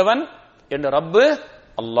இதெல்லாம் கொடுத்தவன் என்ற ரப்பு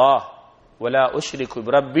அல்லாஹ். வலா உஷ்ரிகு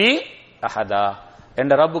பிரப்பி அஹதா,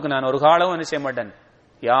 என்ற ரப்புக்கு நான் ஒரு காலமும் என்ன செய்ய மாட்டேன்,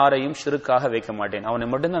 யாரையும் ஷிருக்காக வைக்க மாட்டேன், அவனை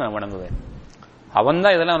மட்டும்தான் நான் வணங்குவேன். அவன்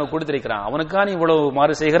தான் இதெல்லாம் அவனுக்கு கொடுத்திருக்கிறான், அவனுக்கா நீ இவ்வளவு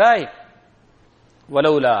மாறு செய்கிறாய்.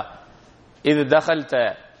 வலவுலா இது தகல்த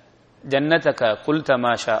ஜன்னதக குல்த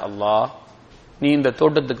மா ஷா அல்லாஹ், நீ இந்த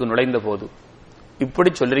தோட்டத்துக்கு நுழைந்த போது இப்படி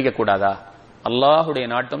சொல்லிருக்க கூடாதா? அல்லாஹுடைய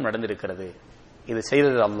நாட்டம் நடந்திருக்கிறது, இது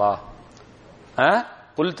செய்தது அல்லாஹ்.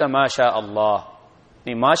 குல்த மா ஷா அல்லாஹ்,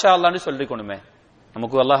 நீ மாஷா அல்லாஹ்னு சொல்லிக்கணுமே.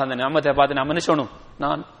 நமக்கு அல்லாஹ் அந்த நியாமத்தை பார்த்து நாம என்ன சொல்லணும்,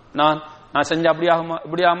 நான் செஞ்ச அப்படி ஆகுமா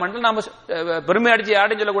இப்படி ஆகுமான்னு நாம பெருமை அடிச்சு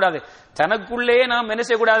யாரும் சொல்லக்கூடாது. தனக்குள்ளே நாம் என்ன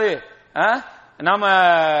செய்யக்கூடாது, நாம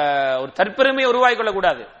ஒரு தற்பெருமையை உருவாக்கி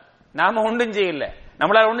கொள்ளக்கூடாது. நாம ஒன்றும் செய்யல,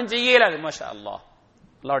 நம்மளால ஒன்றும் செய்ய இயலாது. மாஷா அல்லாஹ்,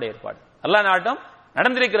 அல்லாஹ்வுடைய ஏற்பாடு, அல்லாஹ் நாட்டம்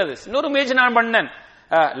நடந்திருக்கிறது. இன்னொரு முயற்சி நான் பண்ணேன்,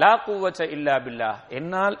 லா குவத இல்லா பில்லாஹ்,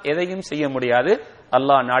 என்னால் எதையும் செய்ய முடியாது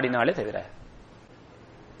அல்லாஹ் நாடினாலே தவிர.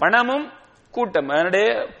 பணமும் கூட்டம், என்னுடைய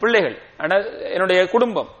பிள்ளைகள், என்னுடைய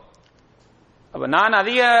குடும்பம், அப்ப நான்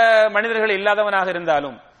அதிக மனிதர்கள் இல்லாதவனாக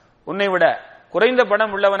இருந்தாலும், உன்னை விட குறைந்த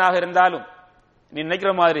பணம் உள்ளவனாக இருந்தாலும், நீ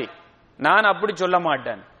நினைக்கிற மாதிரி நான் அப்படி சொல்ல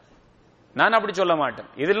மாட்டேன்.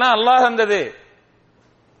 இதெல்லாம் அல்லாஹ் தந்தது.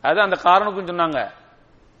 அது அந்த காரனுக்கும் சொன்னாங்க,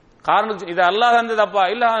 காரனுக்கு இது அல்லாஹ் தந்தது அப்பா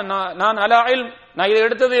இல்ல, நான் அலா இல்ம், நான் இதை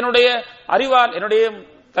எடுத்தது என்னுடைய அறிவால், என்னுடைய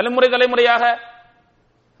தலைமுறையாக.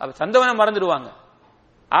 சந்தவனை மறந்துடுவாங்க,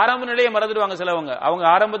 ஆரம்ப நிலையை மறந்துடுவாங்க. சிலவங்க அவங்க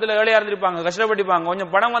ஆரம்பத்தில் ஏழையா இருந்திருப்பாங்க, கஷ்டப்பட்டிருப்பாங்க,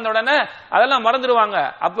 கொஞ்சம் பணம் வந்த உடனே அதெல்லாம் மறந்துடுவாங்க.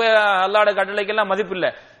 அப்ப அல்லாஹ்வோட கட்டளைக்கெல்லாம் மதிப்பு இல்லை.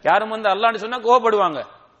 யாரும் வந்து அல்லாஹ்னு சொன்னா கோவப்படுவாங்க.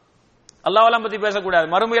 அல்லாஹ்வெல்லாம் பத்தி பேசக்கூடாது,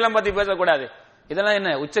 மறுமையெல்லாம் பத்தி பேசக்கூடாது. இதெல்லாம் என்ன,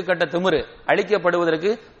 உச்சக்கட்ட திமிரு. அழிக்கப்படுவதற்கு,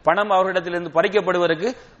 பணம் அவர்களிடத்திலிருந்து பறிக்கப்படுவதற்கு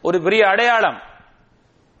ஒரு பெரிய அடையாளம்.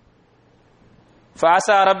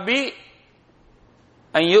 ஃபாஸா ரப்பி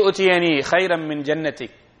அன் யுஅதியனி கைரம் மின்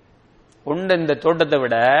ஜன்னதிக், உண்ட இந்த தோட்டத்தை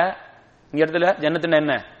விட, இந்த இடத்துல ஜன்னத்துனா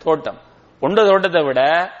என்ன, தோட்டம், உண்ட தோட்டத்தை விட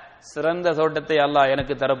சிறந்த தோட்டத்தை அல்லாஹ்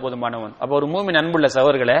எனக்கு தரப்போதுமானவன். அப்ப ஒரு மூமின் அன்புள்ள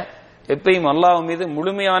சகோதரர்களே, எப்பயும் அல்லாஹ் மீது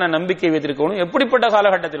முழுமையான நம்பிக்கை வைத்திருக்கணும். எப்படிப்பட்ட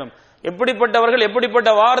காலகட்டத்திலும், எப்படிப்பட்டவர்கள் எப்படிப்பட்ட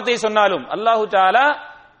வார்த்தை சொன்னாலும் அல்லாஹு தஆலா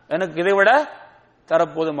எனக்கு இதை விட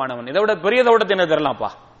தரப்போதுமானவன், இதை விட பெரிய தோட்டத்தை என்ன தரலாம்ப்பா.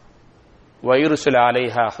 வயுர்சுல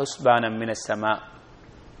அலைஹா ஹுஸ்பானம் மினஸ் ஸமா,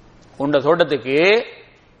 உண்ட தோட்டத்துக்கு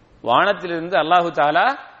வானத்திலிருந்து அல்லாஹு தஆலா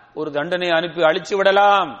ஒரு தண்டனை அனுப்பி அழிச்சு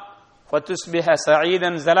விடலாம். ஃபதுஸ்பிஹ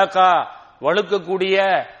ஸஈதன் ஸலகா, வழுக்கக்கூடிய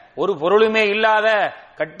ஒரு பொருளுமே இல்லாத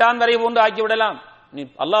கட்டாந்தரை போன்று ஆக்கி விடலாம். நீ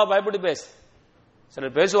அல்லாஹ் பயப்பட்டு பேசு.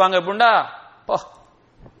 சிலர் பேசுவாங்க எப்படின்னா,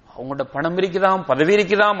 அவங்கள்ட்ட பணம் இருக்குதாம், பதவி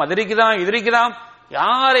இருக்குதாம், அது இருக்குதாம், இது இருக்குதாம்,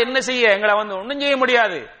 யார் என்ன செய்ய, எங்களை வந்து ஒன்றும் செய்ய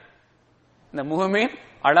முடியாது. இந்த முஹ்மின்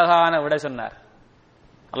அழகான விட சொன்னார்,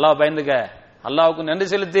 அல்லாஹ் பயந்துக்க, அல்லாஹ்வுக்கு நன்றி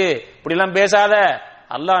செலுத்து, இப்படி எல்லாம் பேசாத.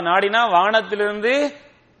 அல்லாஹ் நாடினா வானத்திலிருந்து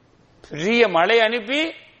பெரிய மழை அனுப்பி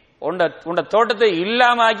உண்ட தோட்டத்தை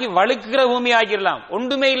இல்லாம ஆக்கி வழுக்குகிற பூமி ஆக்கிடலாம்,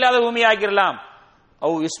 ஒன்றுமே இல்லாத பூமி ஆக்கிடலாம்.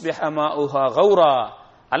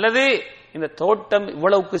 அல்லது இந்த தோட்டம்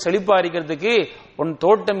இவ்வளவுக்கு செழிப்பா இருக்கிறதுக்கு உன்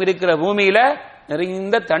தோட்டம் இருக்கிற பூமியில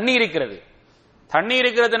நிறைந்த தண்ணி இருக்கிறது. தண்ணி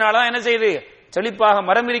இருக்கிறதுனால என்ன செய்யுது, செழிப்பாக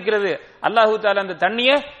மரம் இருக்கிறது, அல்லாஹு தஆலா அந்த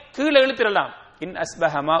தண்ணியை கீழே இழுத்திரலாம். இன்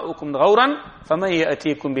அஸ்பஹ மாஉக்கும் கௌரன் ஃபமன்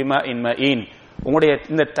யஅதீக்கும் பிமாஇன் மஈன். உங்களுடைய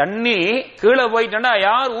இந்த தண்ணி கீழே போயிட்டா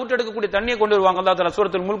யார் ஊட்டெடுக்கக்கூடிய தண்ணியை கொண்டு வருவாங்க? அல்லாஹ் தஆலா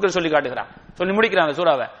சூரத்துல் முல்க்ல சொல்லி காட்டுகிறான், சொல்லி முடிக்கிறான்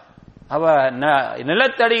சூறாவை. அவ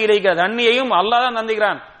நிலத்தடியில் இருக்கிற தண்ணியையும் அல்லாஹ் தான்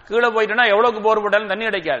தந்திக்கிறான். கீழே போயிட்டா எவ்வளவுக்கு போர் போட்டாலும் தண்ணி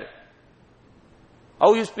கிடைக்காது.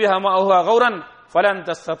 அவு யுஸ்பிஹ மாஉஹு கௌரன் ஃபலன்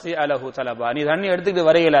தஸ்ததி லஹு தலபா. நீ தண்ணி எடுத்துக்கிட்டு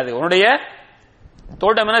வர இயலாது, உன்னுடைய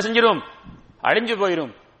தோட்டம் என்ன செஞ்சிடும்? அழிஞ்சு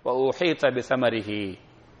போயிடும். வஉஹீத பிஸமரிஹி.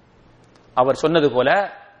 அவர் சொன்னது போல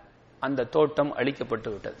அந்த தோட்டம் அழிக்கப்பட்டு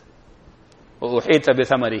விட்டது. வஉஹீத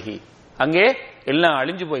பிஸமரிஹி, அங்கே எல்லாம்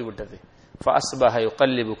அழிஞ்சு போய் விட்டது. فأصبح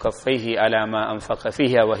يقلب كفيه على ما أنفق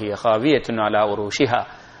فيها وهي خاوية على عروشها.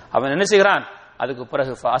 அவன் என்ன செய்கிறான்? அதுக்கு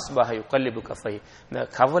பிறகு فأصبح يقلب كفيه. இந்த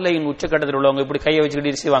கவலையின் உச்சக்கட்டத்தில் உள்ளவங்க இப்படி கையை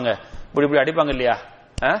வச்சுக்கிட்டு செய்வாங்க, இப்படி இப்படி அடிப்பாங்க இல்லையா?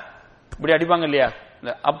 இப்படி அடிப்பாங்க இல்லையா?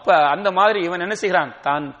 அப்ப அந்த மாதிரி இவன் என்ன செய்கிறான்?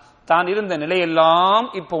 தான் இருந்த நிலையெல்லாம்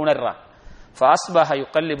இப்ப உணர்றான். فأصبح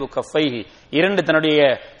يقلب كفيه. இரண்டு தன்னுடைய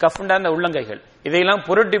கஃப்ண்டா அந்த உள்ளங்கைகள் இதையெல்லாம்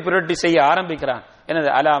புரட்டி புரட்டி செய்ய ஆரம்பிக்கிறான். என்னது?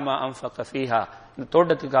 அலாமா அன்ஃபக ஃபீஹா. இந்த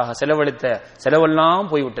தோட்டத்துக்காக செலவழித்த செலவெல்லாம்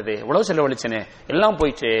போய்விட்டது. எவ்வளவு செலவழிச்சனே, எல்லாம்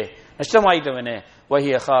போயிட்டே, நஷ்டமாயிட்டவனே.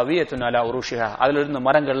 வஹிய காவியத்துன் அலா உருஷிஹா. அதுல இருந்த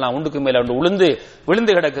மரங்கள்லாம் ஒன்றுக்கு மேல ஒன்று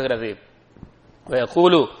விழுந்து கிடக்குகிறது.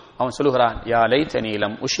 கூலு, அவன் சொல்லுகிறான், யா லைத்தனி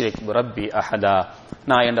லம் உஷ்ரிக் பிரப்பி அஹதா.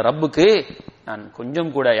 நான் என்ற ரப்புக்கு நான்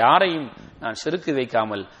கொஞ்சம் கூட யாரையும் நான் ஷிர்க்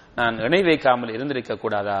வைக்காமல், நான் இணை வைக்காமல் இருந்திருக்க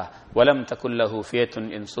கூடாதா? வலம் தகுல்லஹு ஃபியத்துன்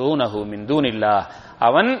யன்சூனஹு மின் தூனில்லாஹ்.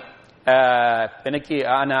 அவன் எனக்கு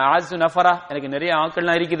நஃபரா, எனக்கு நிறைய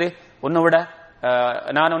ஆட்கள்லாம் இருக்குது உன்னை விட,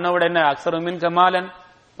 நான் உன்னை விட என்ன அக்ஸரு மின் கமாலன்,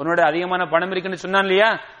 உன்னோட அதிகமான பணம் இருக்குன்னு சொன்னான் இல்லையா?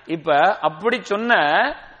 இப்ப அப்படி சொன்ன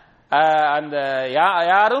அந்த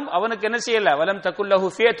யாரும் அவனுக்கு என்ன செய்யல? வலம் தகுல்லஹு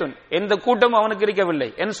ஃபியத்துன், எந்த கூட்டம் அவனுக்கு இருக்கவில்லை.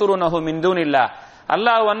 யன்சுருனஹு மின் தூனில்லாஹ்,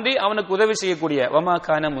 அல்லாஹ் வந்து அவனுக்கு உதவி செய்யக்கூடிய, வமா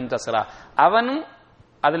கான முன்தஸரா, அவனும்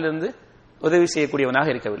அதிலிருந்து உதவி செய்யக்கூடியவனாக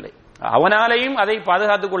இருக்கவில்லை. அவனாலையும் அதை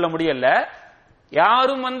பாதுகாத்துக் கொள்ள முடியல.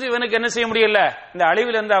 யாரும் வந்து இவனுக்கு என்ன செய்ய முடியல? இந்த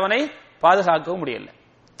அழிவிலிருந்து அவனை பாதுகாக்கவும் முடியல.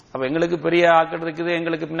 அப்ப எங்களுக்கு பெரிய ஆக்கள் இருக்குது,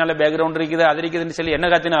 எங்களுக்கு பின்னால பேக்ரவுண்ட் இருக்குது, அது இருக்குதுன்னு சொல்லி என்ன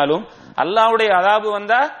கத்தினாலும் அல்லாஹ்வுடைய அதாபு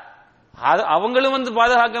வந்தா அவங்களும் வந்து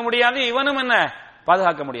பாதுகாக்க முடியாது, இவனும் என்ன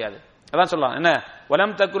பாதுகாக்க முடியாது. அதான் சொல்லலாம் என்ன,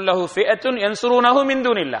 வலம் தகுல்லஹு ஃபியத்துன் யன்சுருனஹு மின்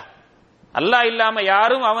தூனில்லாஹ். அல்லாஹ் இல்லாம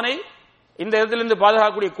யாரும் அவனை இந்த இடத்திலிருந்து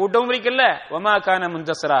பாதுகாக்கக்கூடிய கூட்டமும் இருக்கல்ல. வமா கான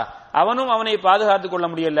முன்தஸரா, அவனும் அவனை பாதுகாத்துக் கொள்ள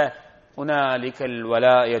முடியல. உனாலிகல்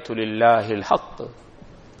வலாயத்து லில்லாஹில் ஹக்.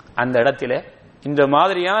 அந்த இடத்திலே, இந்த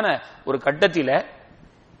மாதிரியான ஒரு கட்டத்திலே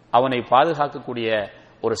அவனை பாதுகாக்கக்கூடிய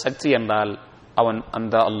ஒரு சக்தி என்றால் அவன்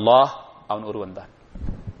அந்த அல்லாஹ், அவன் ஒருவன் தான்.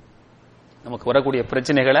 நமக்கு வரக்கூடிய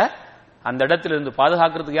பிரச்சனைகளை அந்த இடத்திலிருந்து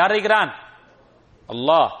பாதுகாக்கிறதுக்கு யார் இருக்கிறான்?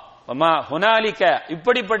 அல்லாஹ். வமா ஹுனாலிக,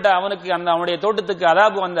 இப்படிப்பட்ட அவனுக்கு அந்த அவனுடைய தோட்டத்துக்கு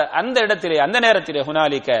அதாபு வந்த அந்த இடத்திலே, அந்த நேரத்திலே,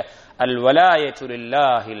 ஹுனாலிக அல் வலாயத்து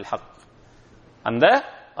லில்லாஹில் ஹக், அந்த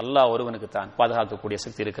அல்லாஹ் ஒருவனுக்கு தான் பாதுகாக்கக்கூடிய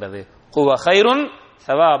சக்தி இருக்கிறது. ஹுவ கைருன்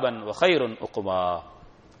சவாபன் வ கைருன் உக்பா.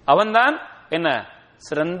 அவன்தான் என்ன,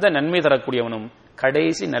 சிறந்த நன்மை தரக்கூடியவனும்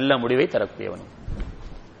கடைசி நல்ல முடிவை தரக்கூடியவனும்.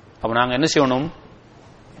 அப்ப நாங்க என்ன செய்யணும்?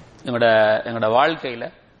 எங்களோட வாழ்க்கையில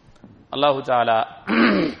அல்லாஹு தஆலா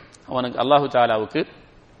அவனுக்கு, அல்லாஹு தஆலாவுக்கு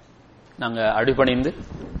நாங்க அடிபணிந்து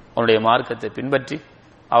அவனுடைய மார்க்கத்தை பின்பற்றி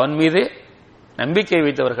அவன் மீது நம்பிக்கை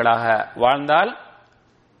வைத்தவர்களாக வாழ்ந்தால்,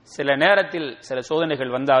 சில நேரத்தில் சில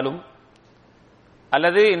சோதனைகள் வந்தாலும்,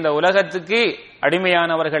 அல்லது இந்த உலகத்துக்கு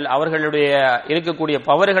அடிமையானவர்கள் அவர்களுடைய இருக்கக்கூடிய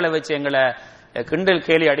பவர்களை வச்சு எங்களை கிண்டல்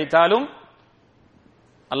கேலி அடித்தாலும்,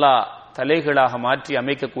 அல்லாஹ் தலைகளாக மாற்றி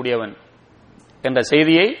அமைக்கக்கூடியவன் என்ற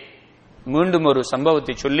செய்தியை மீண்டும் ஒரு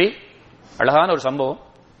சம்பவத்தை சொல்லி, அழகான ஒரு சம்பவம்,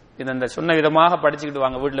 இந்த சொன்ன விதமாக படிச்சுக்கிட்டு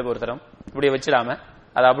வாங்க வீட்டில் ஒருத்தரம், இப்படியே வச்சிடாம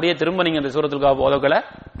அதை அப்படியே திரும்ப நீங்க இந்த சூரத்துல் கஹஃப் ஓதக்கல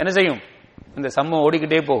என்ன செய்யும்? இந்த சம்பவம்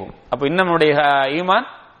ஓடிக்கிட்டே போகும். அப்ப இன்னும் நம்முடைய ஈமான்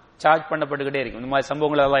சார்ஜ் பண்ணப்பட்டுக்கிட்டே இருக்கும். இந்த மாதிரி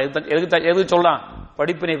சம்பவங்களை எதுக்கு சொல்லலாம்?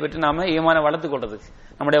 படிப்பினை பெற்று நாம ஈமானை வளர்த்துக் கொள்றதுக்கு,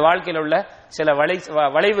 நம்முடைய வாழ்க்கையில் உள்ள சில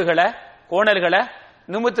வளைவுகளை கோணல்களை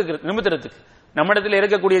நிமித்துறதுக்கு, நம்மிடத்தில்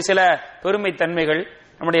இருக்கக்கூடிய சில பெருமை தன்மைகள்,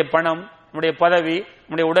 நம்முடைய பணம், நம்முடைய பதவி,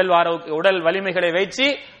 நம்முடைய உடல் வலிமைகளை வைத்து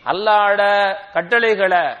அல்லாஹ்வோட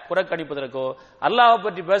கட்டளைகளை புறக்கணிப்பதற்கோ, அல்லாஹ்வை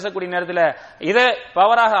பற்றி பேசக்கூடிய நேரத்தில் இதை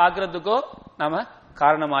பவராக ஆக்குறதுக்கோ நாம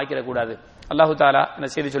காரணம் ஆக்கிடக்கூடாது. அல்லாஹு தஆலா இந்த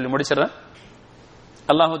செய்தி சொல்லி முடிச்சிடறேன்.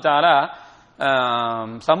 அல்லாஹு தஆலா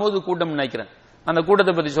சமூக கூட்டம் நினைக்கிறேன், அந்த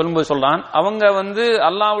கூட்டத்தை பத்தி சொல்லும்போது சொல்றான், அவங்க வந்து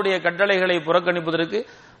அல்லாஹ்வுடைய கட்டளைகளை புறக்கணிப்பதற்கு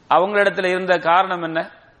அவங்களிடத்துல இருந்த காரணம் என்ன?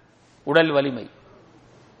 உடல் வலிமை.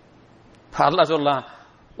 அல்லாஹ் சொல்லலாம்,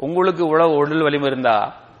 உங்களுக்கு உடல் வலிமை இருந்தா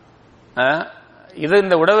இது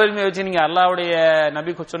இந்த உடல் வலிமையை வச்சு நீங்க அல்லாஹ்வுடைய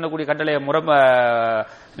நபி சொன்னக்கூடிய கட்டளையை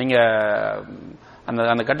நீங்க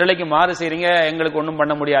அந்த கட்டளைக்கு மாறு செய்றீங்க, எங்களுக்கு ஒன்றும்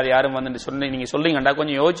பண்ண முடியாது யாரும் வந்து நீங்க சொல்றீங்கடா,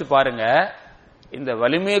 கொஞ்சம் யோசிச்சு பாருங்க. இந்த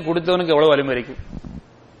வலிமையை கொடுத்தவனுக்கு எவ்வளவு வலிமை இருக்கும்?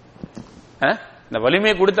 இந்த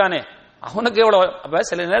வலிமையை கொடுத்தானே அவனுக்கு எவ்வளவு. அப்ப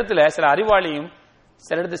சில நேரத்தில் சில அறிவாளியும்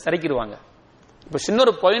சில இடத்துல சரிக்கிடுவாங்க. இப்ப சின்ன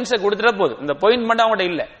ஒரு பாயிண்ட்ஸை கொடுத்துட்டா போதும், இந்த பாயிண்ட் மட்டும்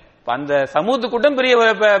அவங்கள்ட்ட இல்ல. அந்த சமூக கூட்டம் பெரிய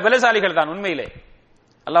பலசாலிகள் தான் உண்மையிலே.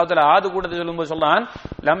 அல்லாஹ் தஆலா ஆது கூட்டத்தை சொல்லும்போது சொல்றான்,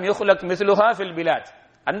 லம் யுஹ்லக் மிஸ்லுஹா ஃபில் பிலாத்.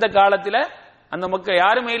 அந்த காலத்துல அந்த மக்கள்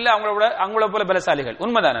யாருமே இல்ல அவங்கள போல பலசாலிகள்.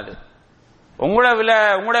 உண்மைதான் அது.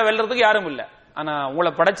 உங்களோட வெல்றதுக்கு யாரும் இல்ல, ஆனா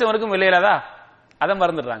உங்களை படைச்சவனுக்கும் இல்லையிலதா, அதை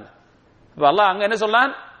மறந்துடுறாங்க. இப்ப அல்லாஹ் அங்க என்ன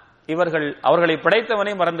சொல்றான், அவர்களை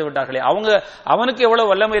படைத்தவனை மறந்து விட்டார்களே, அவனுக்கு எவ்வளவு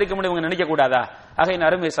வல்லமை இருக்க முடியும் இவங்க நினைக்க கூடாதா? ஆக என்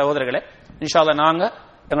அருமை சகோதரர்களே, இன்ஷா அல்லாஹ் நாங்க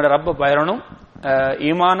எங்களோட ரப்ப பயரணும்,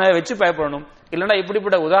 ஈமான வச்சு பயப்படணும். இல்லைன்னா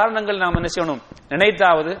இப்படிப்பட்ட உதாரணங்கள் நாம் என்ன செய்யணும்,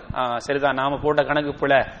 நினைத்தாவது சரிதான் நாம போட்ட கணக்கு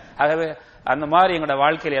பிழை. ஆகவே அந்த மாதிரி எங்களோட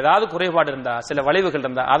வாழ்க்கையில் ஏதாவது குறைபாடு இருந்தா, சில வளைவுகள்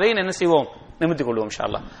இருந்தா, அதையும் என்ன செய்வோம், நிமித்திக் கொள்வோம் இன்ஷா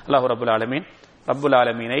அல்லாஹ். அல்லாஹ் ரப்புல்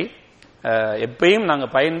ஆலமீனை எப்பயும் நாங்க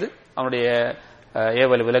பயந்து அவனுடைய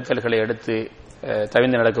ஏவல் விலக்கல்களை எடுத்து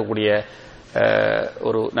தவிர்த்து நடக்கக்கூடிய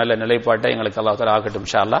ஒரு நல்ல நிலைப்பாட்டை எங்களுக்கு அல்லாஹ் தஆலா ஆக்கட்டும்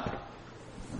இன்ஷா அல்லாஹ்.